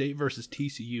 Ohio State versus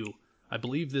TCU. I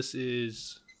believe this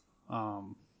is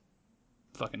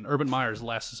fucking Urban Meyer's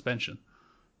last suspension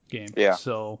game. Yeah.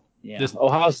 So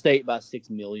Ohio State by 6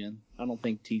 million. I don't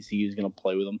think TCU is going to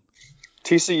play with them.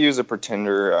 TCU is a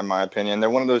pretender, in my opinion. They're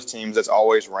one of those teams that's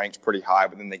always ranked pretty high,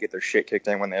 but then they get their shit kicked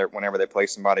in whenever they play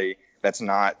somebody that's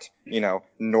not,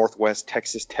 Northwest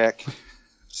Texas Tech.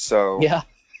 So yeah,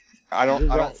 I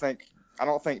don't think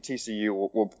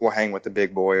TCU will hang with the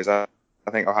big boys. I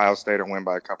think Ohio State will win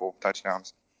by a couple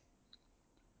touchdowns.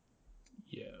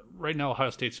 Yeah, right now Ohio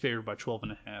State's favored by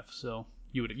 12.5, so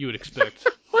you would expect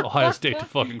Ohio State to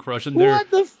fucking crush them. What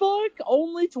the fuck?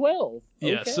 Only 12.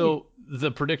 Yeah, Okay. so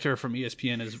the predictor from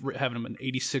ESPN is having them an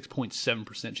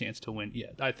 86.7% chance to win. Yeah,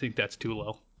 I think that's too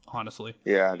low, honestly.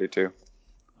 Yeah, I do too.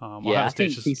 Ohio I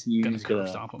think State's just TCU going is to curb gonna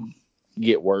stomp them.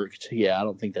 get worked. Yeah, I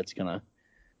don't think that's gonna.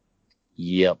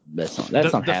 Yep, that's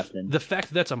not happening. The fact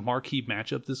that that's a marquee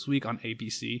matchup this week on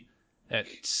ABC at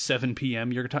 7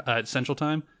 p.m. Central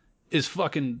Time is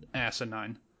fucking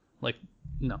asinine. Like,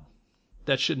 no.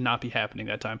 That should not be happening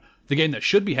that time. The game that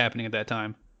should be happening at that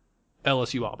time,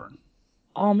 LSU Auburn.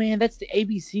 Oh man, that's the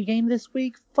ABC game this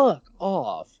week. Fuck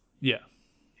off. Yeah.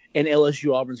 And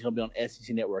LSU Auburn's gonna be on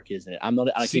SEC Network, isn't it? I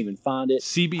can't even find it.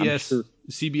 CBS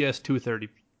 2:30.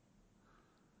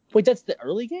 Wait, that's the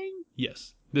early game?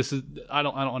 Yes. This is I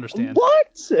don't understand.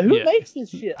 What? Who Yeah. makes this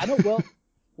shit? I don't. Well,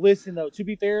 listen though. To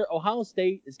be fair, Ohio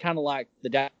State is kind of like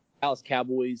the Dallas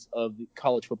Cowboys of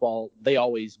college football. They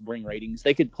always bring ratings.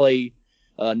 They could play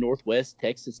Northwest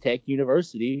Texas Tech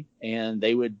University, and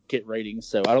they would get ratings.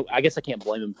 So I guess I can't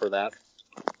blame them for that.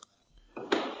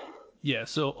 Yeah.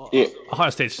 So Ohio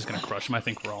State's just gonna crush them. I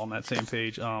think we're all on that same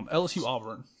page. LSU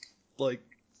Auburn, like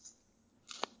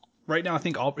right now, I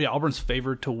think Auburn's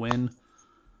favored to win.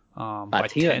 By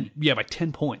 10. Yeah, by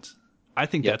 10 points. I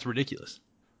think that's ridiculous.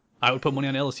 I would put money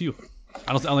on LSU.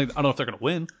 I don't know if they're gonna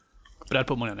win, but I'd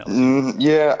put money on LSU.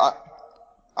 Yeah,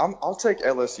 I'll take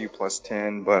LSU plus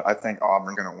 10, but I think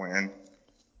Auburn gonna win.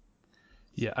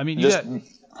 Yeah, I mean you got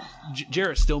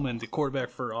Jarrett Stillman, the quarterback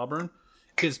for Auburn,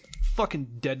 is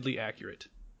fucking deadly accurate.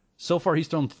 So far, he's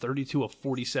thrown 32 of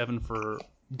 47 for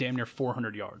damn near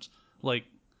 400 yards. Like,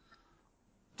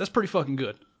 that's pretty fucking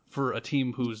good for a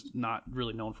team who's not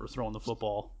really known for throwing the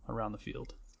football around the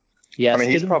field. Yeah, I mean,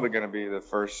 he's probably going to be the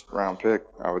first round pick,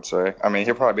 I would say. I mean,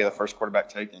 he'll probably be the first quarterback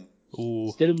taken.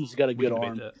 Ooh, Stidham's got a good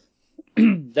arm.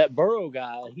 That Burrow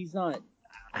guy, he's not,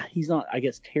 I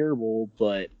guess, terrible,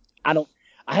 but I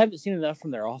haven't seen enough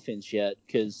from their offense yet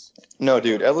because. No,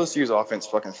 dude, LSU's offense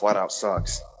fucking flat out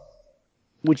sucks.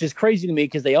 Which is crazy to me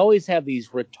because they always have these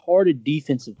retarded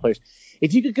defensive players.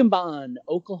 If you could combine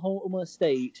Oklahoma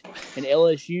State and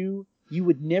LSU, you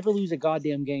would never lose a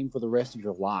goddamn game for the rest of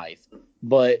your life.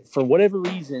 But for whatever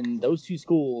reason, those two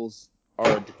schools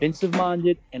are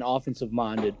defensive-minded and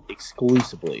offensive-minded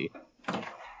exclusively.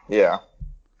 Yeah,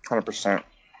 100%.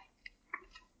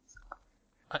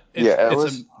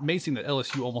 It's amazing that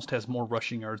LSU almost has more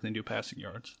rushing yards than they do passing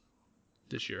yards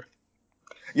this year.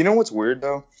 You know what's weird,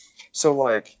 though? So,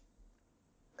 like,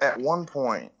 at one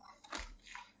point,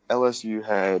 LSU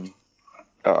had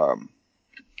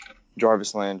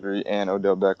Jarvis Landry and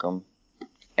Odell Beckham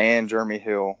and Jeremy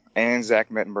Hill and Zach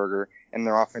Mettenberger, and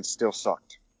their offense still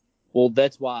sucked. Well,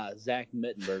 that's why Zach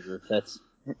Mettenberger. That's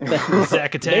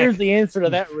Zach Attack. There's the answer to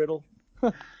that riddle.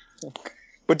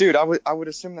 But, dude, I would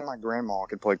assume that my grandma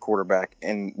could play quarterback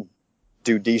and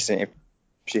do decent if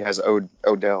she has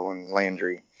Odell and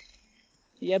Landry.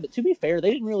 Yeah, but to be fair, they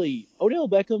didn't really. Odell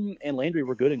Beckham and Landry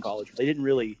were good in college. They didn't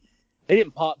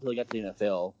pop until they got to the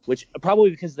NFL, which probably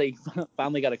because they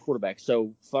finally got a quarterback.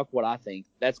 So fuck what I think.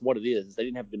 That's what it is. They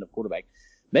didn't have a good enough quarterback.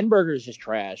 Mettenberger is just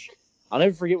trash. I'll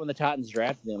never forget when the Titans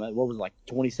drafted him. What was it, like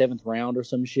 27th round or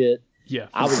some shit? Yeah.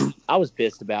 I was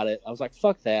pissed about it. I was like,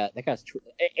 fuck that. That guy's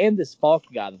and this Falk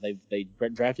guy that they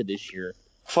drafted this year.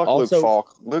 Fuck also, Luke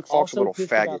Falk. Luke Falk's a little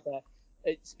faggot.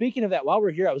 Speaking of that, while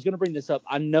we're here, I was going to bring this up.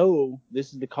 I know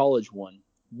this is the college one.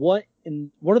 What are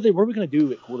we going to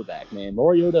do at quarterback, man?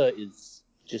 Mariota is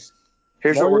just.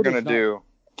 Here's what we're going to do,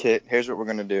 Kit. Here's what we're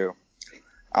going to do.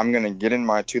 I'm going to get in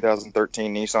my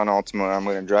 2013 Nissan Altima. I'm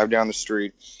going to drive down the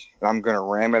street, and I'm going to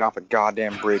ram it off a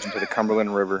goddamn bridge into the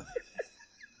Cumberland River.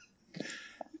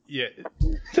 Yeah.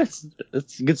 That's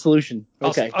a good solution.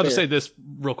 Okay. I'll just say this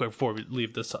real quick before we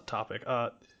leave this topic.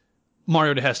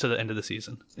 Mariota has to the end of the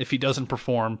season. If he doesn't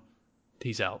perform,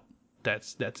 he's out.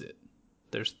 That's it.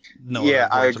 There's no. Yeah,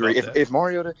 I agree. If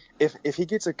Mariota, if he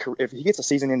gets a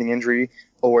season-ending injury,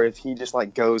 or if he just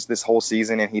like goes this whole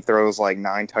season and he throws like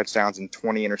 9 touchdowns and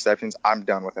 20 interceptions, I'm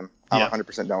done with him. I'm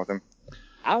 100% done with him.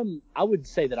 I would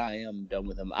say that I am done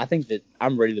with him. I think that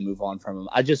I'm ready to move on from him.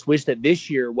 I just wish that this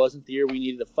year wasn't the year we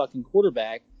needed a fucking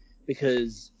quarterback,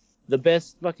 because the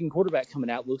best fucking quarterback coming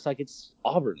out looks like it's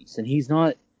Auburn's, and he's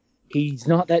not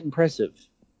that impressive.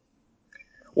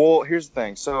 Well, here's the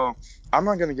thing. So I'm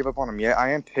not going to give up on him yet.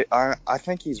 I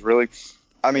think he's really.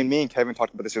 I mean, me and Kevin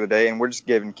talked about this the other day, and we're just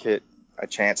giving Kit a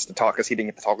chance to talk because he didn't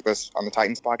get to talk with us on the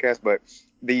Titans podcast. But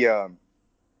the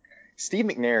Steve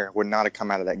McNair would not have come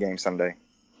out of that game Sunday.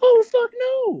 Oh fuck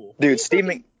no, dude!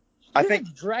 I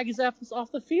think drag his ass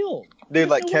off the field. Dude,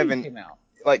 like Kevin,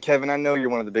 like Kevin, I know you're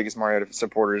one of the biggest Mariota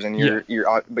supporters, and Yeah.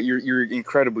 you're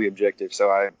incredibly objective. So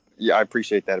I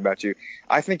appreciate that about you.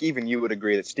 I think even you would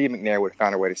agree that Steve McNair would have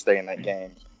found a way to stay in that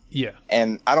game. Yeah.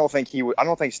 And I don't think Steve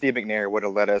McNair would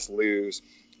have let us lose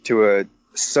to a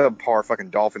subpar fucking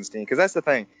Dolphins team. Because that's the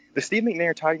thing. The Steve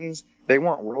McNair Titans, they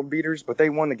weren't world beaters, but they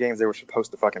won the games they were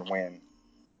supposed to fucking win.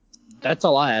 That's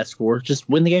all I ask for. Just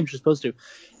win the games you're supposed to.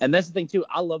 And that's the thing, too.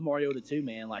 I love Mariota, too,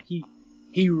 man. Like,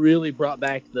 he really brought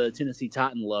back the Tennessee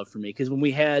Titan love for me. Because when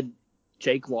we had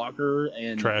Jake Locker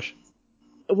and Trash.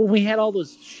 when we had all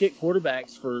those shit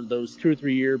quarterbacks for those 2 or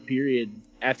 3 year period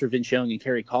after Vince Young and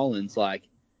Kerry Collins, like,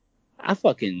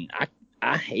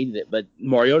 I hated it. But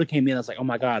Mariota came in, I was like, oh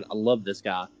my God, I love this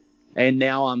guy. And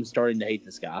now I'm starting to hate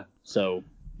this guy. So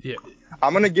Yeah.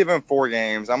 I'm gonna give him 4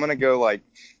 games. I'm gonna go like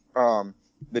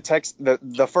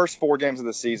the first 4 games of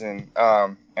the season,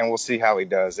 and we'll see how he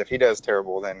does. If he does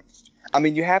terrible, then I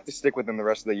mean you have to stick with him the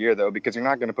rest of the year though, because you're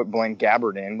not gonna put Blaine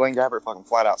Gabbert in. Blaine Gabbert fucking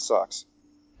flat out sucks.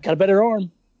 got a better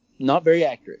arm, not very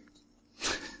accurate.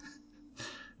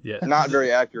 Yeah. Not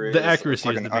very accurate. The accuracy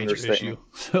is the major issue.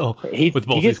 So with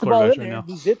both he these gets the ball quarterbacks in right there. now.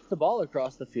 He zips the ball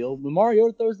across the field. When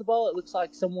Mariota throws the ball, it looks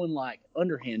like someone like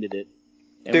underhanded it.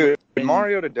 And Dude, when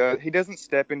Mariota doesn't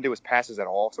step into his passes at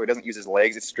all, so he doesn't use his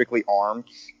legs. It's strictly arm,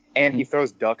 and he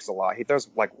throws ducks a lot. He throws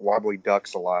like wobbly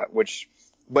ducks a lot,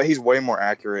 but he's way more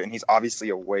accurate, and he's obviously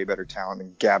a way better talent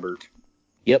than Gabbert.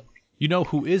 Yep. You know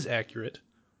who is accurate?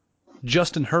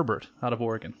 Justin Herbert out of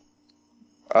Oregon.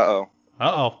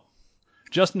 Uh-oh.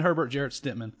 Justin Herbert, Jarrett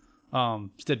Stidham.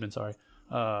 Sorry.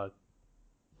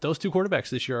 Those 2 quarterbacks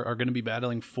this year are going to be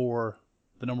battling for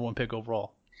the number 1 pick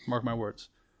overall. Mark my words.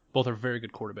 Both are very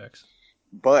good quarterbacks.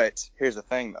 But here's the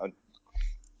thing, though.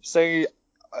 Say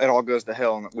it all goes to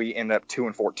hell and we end up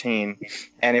 2-14,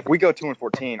 and if we go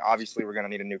 2-14, obviously we're going to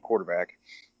need a new quarterback.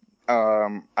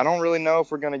 I don't really know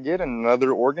if we're going to get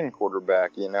another Oregon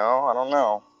quarterback, I don't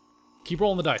know. Keep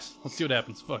rolling the dice. Let's see what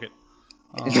happens. Fuck it.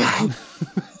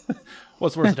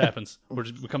 What's worse that happens?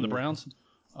 We become the Browns?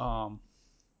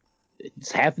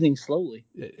 It's happening slowly.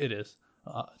 It is.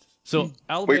 So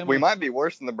Alabama. We might be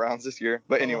worse than the Browns this year,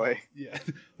 but anyway. Yeah.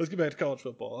 Let's get back to college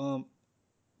football.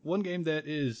 One game that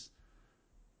is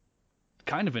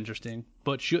kind of interesting,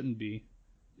 but shouldn't be,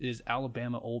 is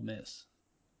Alabama Ole Miss.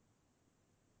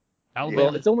 Alabama.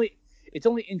 Well, it's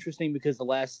only interesting because the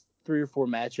last 3 or 4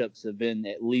 matchups have been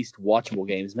at least watchable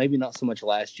games. Maybe not so much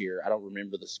last year. I don't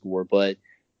remember the score, but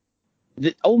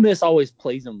Ole Miss always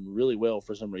plays them really well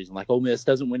for some reason. Like Ole Miss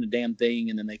doesn't win a damn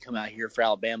thing, and then they come out here for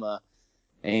Alabama,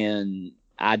 and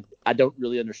I don't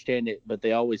really understand it, but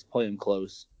they always play them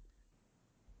close.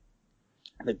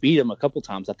 They beat them a couple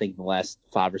times, I think, in the last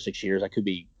 5 or 6 years. I could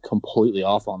be completely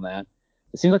off on that.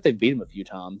 It seems like they beat them a few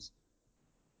times.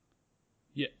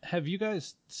 Yeah. Have you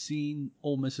guys seen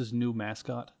Ole Miss's new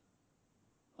mascot?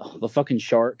 Oh, the fucking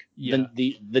shark. Yeah.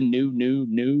 The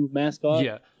new mascot.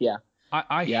 Yeah. Yeah.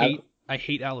 I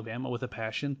hate Alabama with a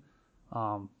passion.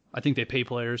 I think they pay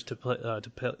players to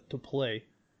play,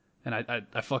 and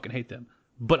I fucking hate them.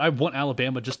 But I want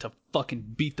Alabama just to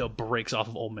fucking beat the brakes off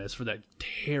of Ole Miss for that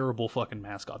terrible fucking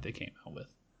mascot they came out with.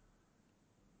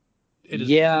 It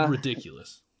is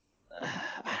ridiculous.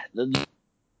 The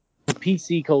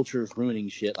PC culture is ruining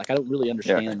shit. Like I don't really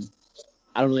understand. Yeah.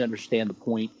 I don't really understand the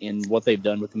point in what they've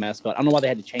done with the mascot. I don't know why they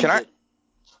had to change it.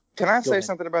 Can I say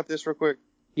something about this real quick?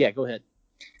 Yeah, go ahead.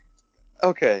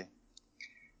 Okay.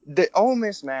 The Ole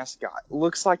Miss mascot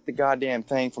looks like the goddamn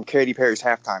thing from Katy Perry's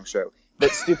halftime show.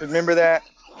 That stupid, remember that?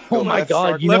 Oh my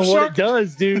God, you know what it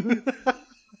does, dude.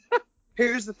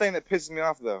 Here's the thing that pisses me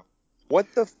off, though.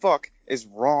 What the fuck is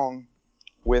wrong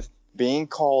with being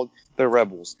called the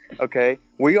Rebels? Okay?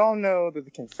 We all know that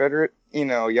the Confederate,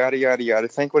 yada, yada, yada.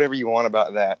 Think whatever you want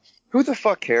about that. Who the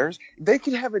fuck cares? They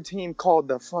could have a team called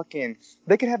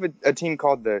they could have a team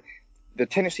called the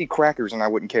Tennessee Crackers, and I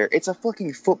wouldn't care. It's a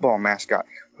fucking football mascot.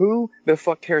 Who the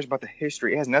fuck cares about the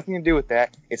history? It has nothing to do with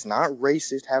that. It's not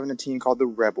racist having a team called the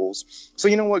Rebels. So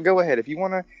you know what? Go ahead. If you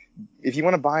wanna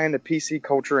buy into PC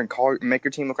culture and make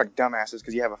your team look like dumbasses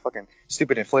because you have a fucking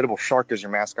stupid inflatable shark as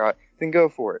your mascot, then go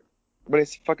for it. But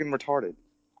it's fucking retarded.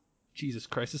 Jesus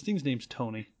Christ, this thing's name's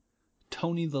Tony.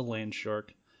 Tony the Land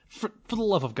Shark. For the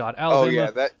love of God,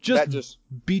 Alabama, just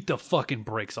beat the fucking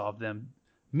brakes off them.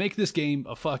 Make this game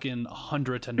a fucking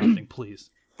 100-0, please.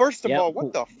 First of all,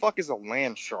 what the fuck is a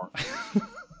land shark?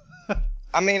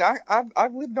 I mean,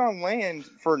 I've lived on land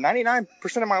for 99%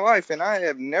 of my life, and I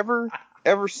have never,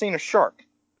 ever seen a shark.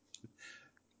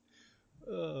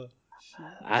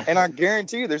 And I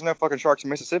guarantee you there's no fucking sharks in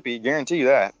Mississippi. Guarantee you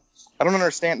that. I don't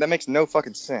understand. That makes no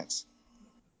fucking sense.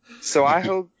 So I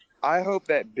hope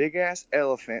that big-ass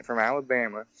elephant from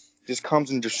Alabama just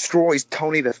comes and destroys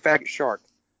Tony the faggot shark.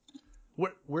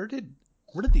 Where did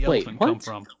the elephant come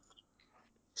from?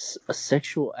 A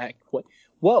sexual act? What?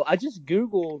 Whoa! I just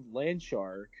googled land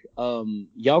shark.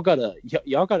 Y'all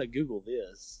gotta Google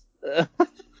this.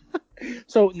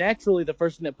 So naturally, the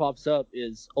first thing that pops up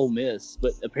is Ole Miss,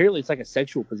 but apparently it's like a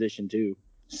sexual position too.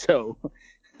 So.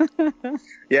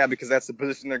 Yeah, because that's the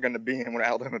position they're going to be in when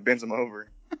Alabama bends them over.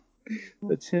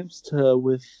 Attempts to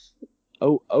with.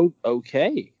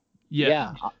 Okay.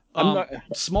 Yeah. I'm not.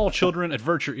 Small children,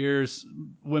 avert your ears.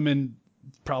 Women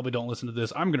probably don't listen to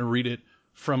this. I'm going to read it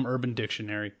from Urban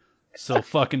Dictionary. So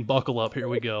fucking buckle up. Here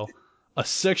we go. A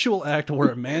sexual act where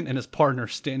a man and his partner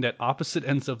stand at opposite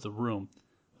ends of the room.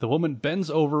 The woman bends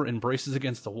over and braces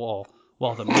against the wall,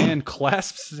 while the man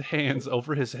clasps his hands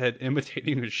over his head,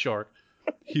 imitating a shark.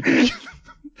 He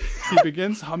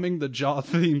begins humming the Jaw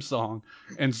theme song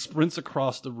and sprints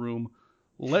across the room,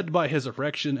 led by his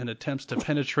erection, and attempts to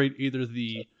penetrate either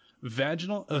the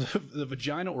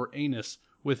vagina or anus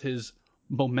with his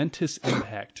momentous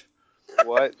impact.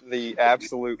 What the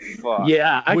absolute fuck?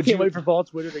 Yeah, I can't wait for Ball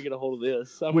Twitter to get a hold of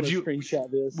this. I'm going to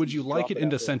screenshot this. Would you like it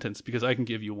into sentence? Because I can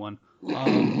give you one.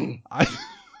 I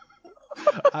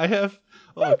have...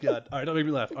 Oh, God. All right, don't make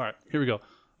me laugh. All right, here we go.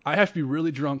 I have to be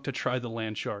really drunk to try the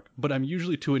land shark, but I'm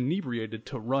usually too inebriated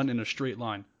to run in a straight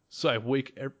line. So I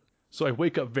wake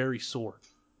up very sore.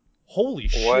 Holy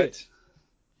shit!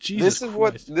 Jesus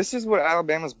Christ. This is what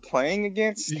Alabama's playing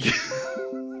against.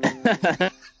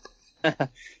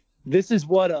 This is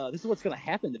what's going to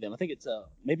happen to them. I think it's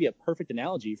maybe a perfect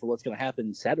analogy for what's going to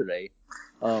happen Saturday.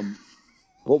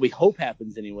 What we hope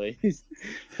happens anyways.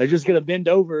 They're just going to bend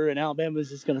over, and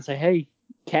Alabama's just going to say, "Hey,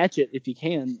 catch it if you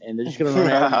can," and they're just going to run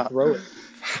out and throw it.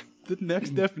 The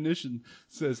next definition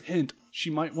says, hint, she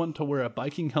might want to wear a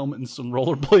biking helmet and some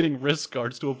rollerblading wrist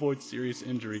guards to avoid serious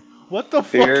injury. What the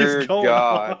fuck is going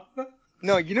on?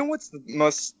 No, you know what's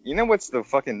the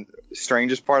fucking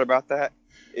strangest part about that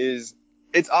is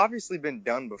it's obviously been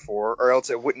done before, or else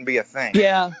it wouldn't be a thing.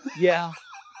 Yeah.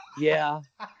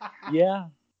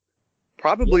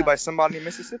 Probably by somebody in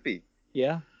Mississippi.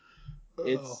 Yeah.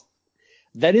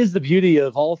 That is the beauty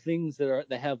of all things that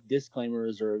have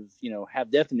disclaimers or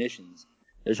have definitions.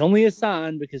 There's only a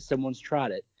sign because someone's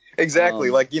tried it. Exactly.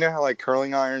 Like, you know how like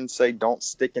curling irons say don't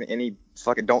stick in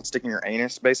your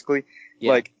anus, basically?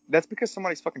 Yeah. Like, that's because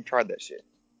somebody's fucking tried that shit.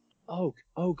 Oh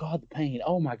God, the pain.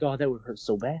 Oh my God, that would hurt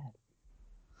so bad.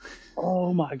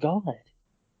 Oh my God.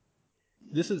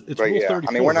 It's Rule 34,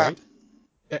 I mean, we're not...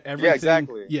 right? Yeah,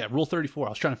 exactly. Yeah, Rule 34. I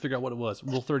was trying to figure out what it was.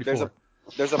 Rule 34.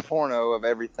 There's a porno of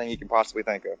everything you can possibly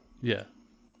think of. Yeah.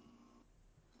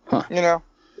 Huh.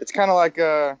 It's kind of like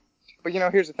but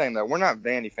here's the thing though. We're not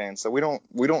Vandy fans, so we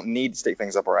don't need to stick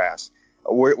things up our ass.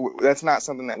 That's not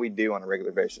something that we do on a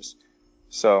regular basis.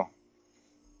 So.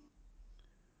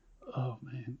 Oh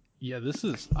man. Yeah, this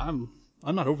is I'm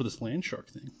not over this land shark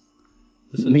thing.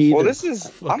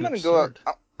 I'm gonna go out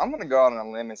on a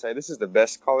limb and say this is the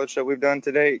best college show we've done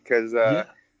today because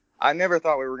I never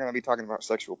thought we were going to be talking about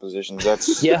sexual positions.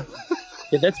 That's yeah,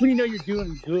 that's when you know you're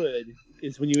doing good.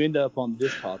 Is when you end up on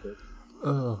this topic.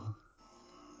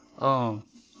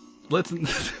 Let's.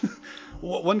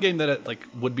 One game that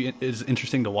is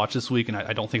interesting to watch this week, and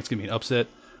I don't think it's going to be an upset,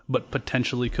 but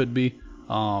potentially could be.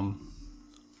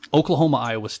 Oklahoma,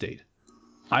 Iowa State.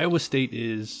 Iowa State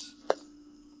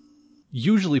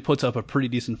usually puts up a pretty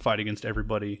decent fight against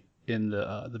everybody in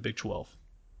the Big 12.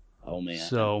 Oh man.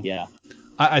 So yeah.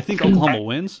 I think Oklahoma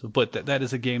wins, but that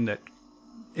is a game that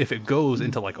if it goes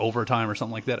into like overtime or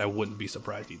something like that, I wouldn't be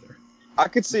surprised either. I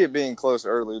could see it being close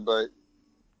early, but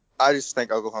I just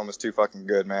think Oklahoma's too fucking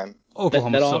good, man.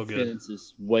 Oklahoma's so good. That offense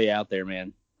is way out there,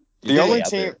 man. The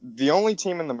only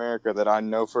team in America that I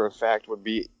know for a fact would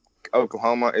beat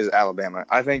Oklahoma is Alabama.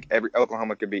 I think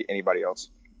Oklahoma could beat anybody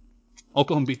else.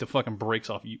 Oklahoma beat the fucking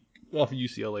brakes off of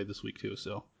UCLA this week too,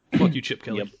 so fuck you, Chip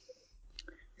Kelly. Yep.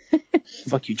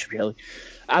 Fuck you, Chip Kelly.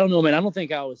 I don't know, man. I don't think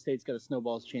Iowa State's got a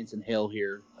snowball's chance in hell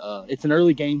here. It's an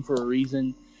early game for a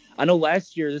reason. I know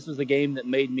last year this was the game that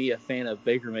made me a fan of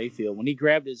Baker Mayfield. When he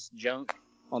grabbed his junk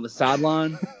on the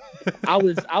sideline, I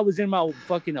was in my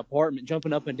fucking apartment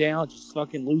jumping up and down, just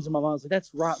fucking losing my mind. I was like,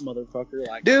 that's right, motherfucker.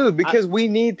 Like, dude, because we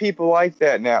need people like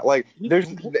that now. Like,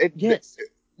 yes.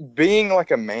 Being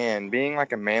like a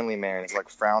manly man is like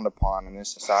frowned upon in this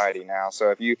society now.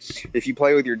 So if you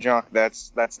play with your junk,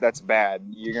 that's bad.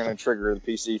 You're gonna trigger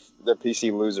the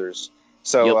PC losers.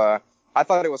 So I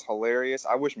thought it was hilarious.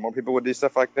 I wish more people would do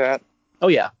stuff like that. Oh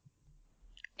yeah.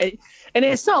 And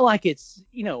it's not like it's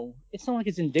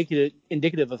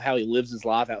indicative of how he lives his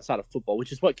life outside of football,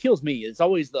 which is what kills me. It's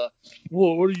always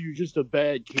what are you, just a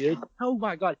bad kid? Oh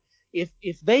my God.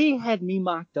 if they had me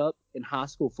mocked up in high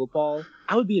school football,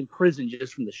 I would be in prison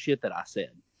just from the shit that I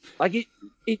said. Like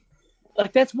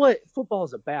like that's what football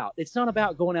is about. It's not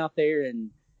about going out there and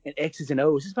X's and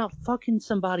O's. It's about fucking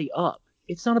somebody up.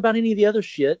 It's not about any of the other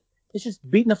shit. It's just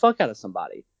beating the fuck out of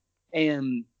somebody.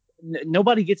 And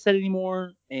nobody gets that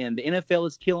anymore. And the NFL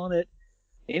is killing it.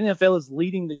 The NFL is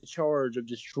leading the charge of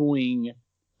destroying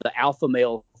the alpha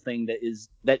male thing that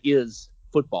is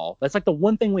football. That's like the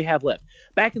one thing we have left.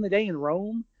 Back in the day in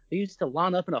Rome, they used to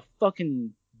line up in a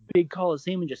fucking big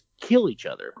coliseum and just kill each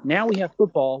other. Now we have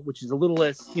football, which is a little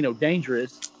less,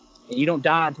 dangerous, and you don't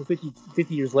die until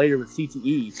 50 years later with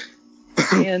CTE.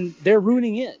 And they're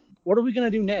ruining it. What are we going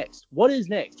to do next? What is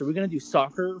next? Are we going to do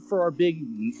soccer for our big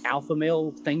alpha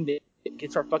male thing that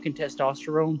gets our fucking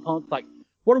testosterone pumped? Like,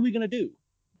 what are we going to do?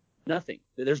 Nothing.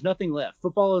 There's nothing left.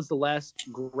 Football is the last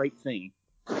great thing.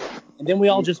 And then we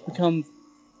all just become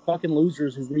fucking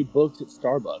losers who read books at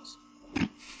Starbucks.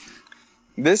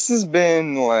 This has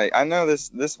been like, I know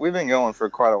this we've been going for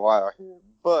quite a while here,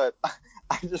 but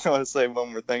I just want to say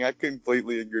one more thing. I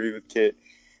completely agree with Kit.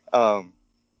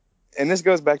 And this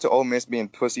goes back to Ole Miss being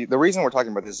pussy. The reason we're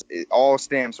talking about this, it all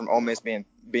stems from Ole Miss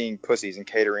being pussies and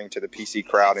catering to the PC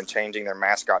crowd and changing their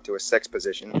mascot to a sex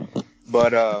position.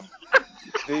 But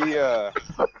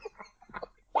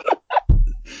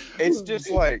it's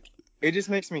just like, it just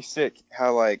makes me sick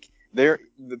how like the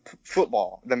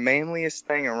football, the manliest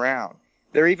thing around,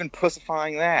 they're even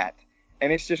pussifying that.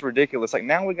 And it's just ridiculous. Like,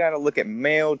 now we got to look at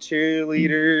male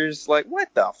cheerleaders. Like, what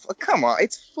the fuck? Come on,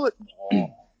 it's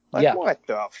football. Like, yeah. What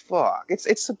the fuck?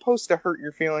 It's supposed to hurt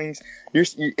your feelings.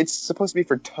 It's supposed to be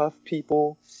for tough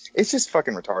people. It's just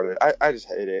fucking retarded. I just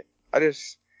hate it. I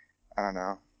don't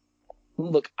know.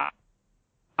 Look,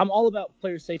 I'm all about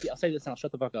player safety. I'll say this and I'll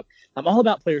shut the fuck up. I'm all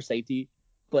about player safety,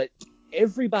 but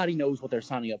everybody knows what they're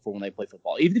signing up for when they play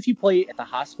football. Even if you play at the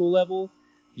high school level,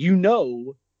 you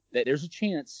know that there's a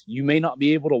chance you may not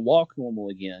be able to walk normal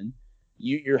again.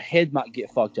 Your head might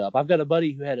get fucked up. I've got a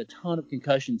buddy who had a ton of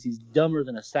concussions. He's dumber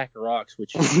than a sack of rocks,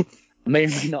 which may or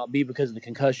may not be because of the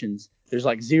concussions. There's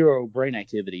like zero brain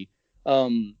activity.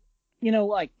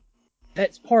 Like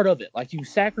that's part of it. Like you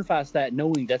sacrifice that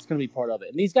knowing that's going to be part of it.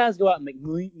 And these guys go out and make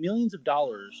millions of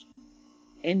dollars,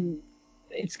 and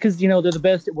it's because they're the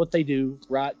best at what they do,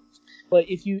 right? But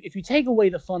if you take away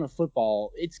the fun of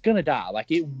football, it's gonna die. Like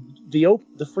the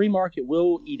free market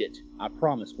will eat it. I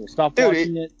promise. We'll stop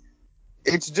watching it.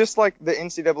 It's just like the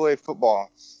NCAA football.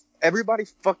 Everybody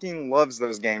fucking loves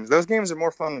those games. Those games are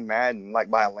more fun than Madden, like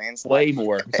by a landslide. Way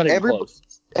more. It's not even close.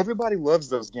 Everybody loves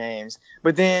those games.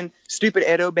 But then stupid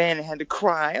Ed O'Bannon had to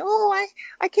cry, oh,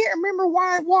 I can't remember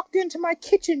why I walked into my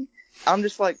kitchen. I'm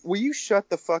just like, will you shut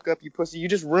the fuck up, you pussy? You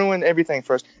just ruined everything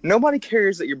for us. Nobody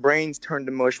cares that your brains turned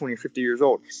to mush when you're 50 years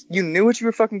old. You knew what you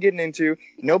were fucking getting into.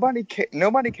 Nobody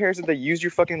cares that they use your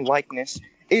fucking likeness.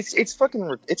 It's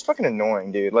fucking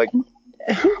annoying, dude. Like,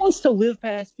 who wants to live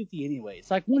past 50 anyways?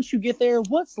 Like, once you get there,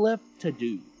 what's left to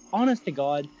do? Honest to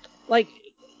God, like,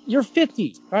 you're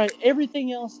 50, right?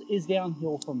 Everything else is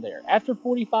downhill from there. After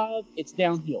 45, it's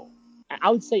downhill.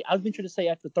 I'd venture to say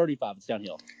after 35, it's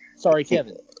downhill. Sorry,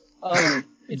 Kevin.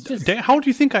 It's just. How old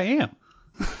do you think I am?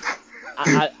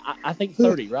 I think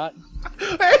 30, right?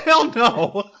 Hell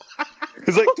no.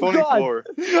 It's like 24.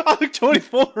 I'm like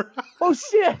 24. Oh,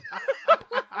 shit.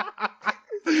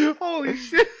 Holy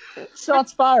shit.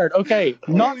 Shots fired. Okay.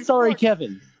 Not sorry, fuck.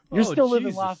 Kevin. You're still Jesus.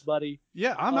 living life, buddy.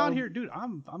 Yeah, I'm out here, dude.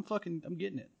 I'm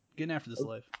getting it. Getting after this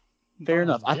life. Fair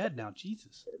enough. I'm dead now.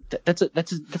 Jesus. That's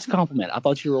a compliment. I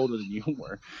thought you were older than you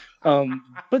were.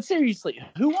 But seriously,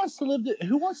 who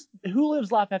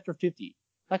lives life after 50?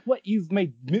 Like, what you've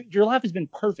made, your life has been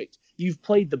perfect. You've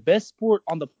played the best sport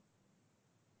on the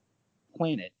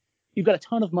planet. You've got a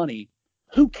ton of money.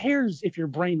 Who cares if your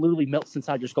brain literally melts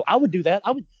inside your skull? I would do that.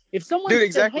 If someone. Dude,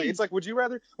 exactly. Said, hey, it's like, would you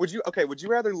rather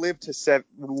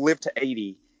live to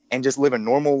 80 and just live a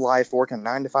normal life, work a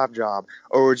 9-to-5 job,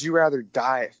 or would you rather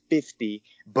die at 50,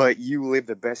 but you live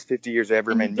the best 50 years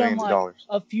ever, made millions of dollars?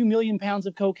 A few million pounds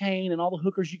of cocaine and all the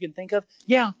hookers you can think of.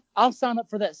 Yeah, I'll sign up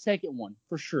for that second one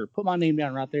for sure. Put my name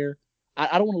down right there.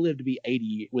 I don't want to live to be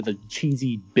 80 with a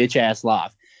cheesy bitch ass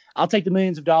life. I'll take the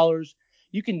millions of dollars.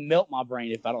 You can melt my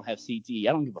brain if I don't have CTE.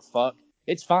 I don't give a fuck.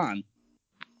 It's fine.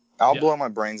 I'll blow my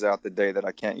brains out the day that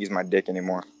I can't use my dick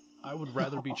anymore. I would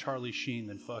rather be Charlie Sheen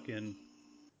than fucking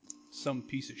some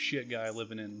piece of shit guy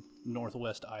living in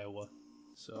Northwest Iowa.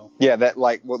 So yeah, that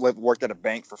like worked at a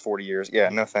bank for 40 years. Yeah,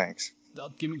 no thanks.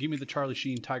 Give me the Charlie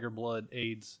Sheen, Tiger Blood,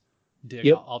 AIDS, dick.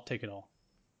 Yep. I'll take it all.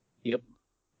 Yep.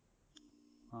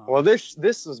 Well, this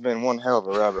has been one hell of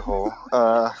a rabbit hole.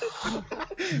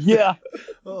 Yeah.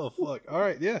 Oh fuck! All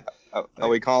right, yeah. Are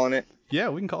we calling it? Yeah,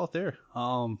 we can call it there.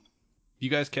 You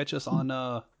guys catch us on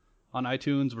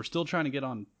iTunes. We're still trying to get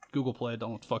on Google Play. Don't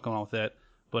know what the fuck going on with that.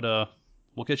 But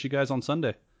we'll catch you guys on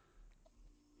Sunday.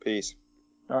 Peace.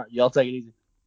 All right, y'all take it easy.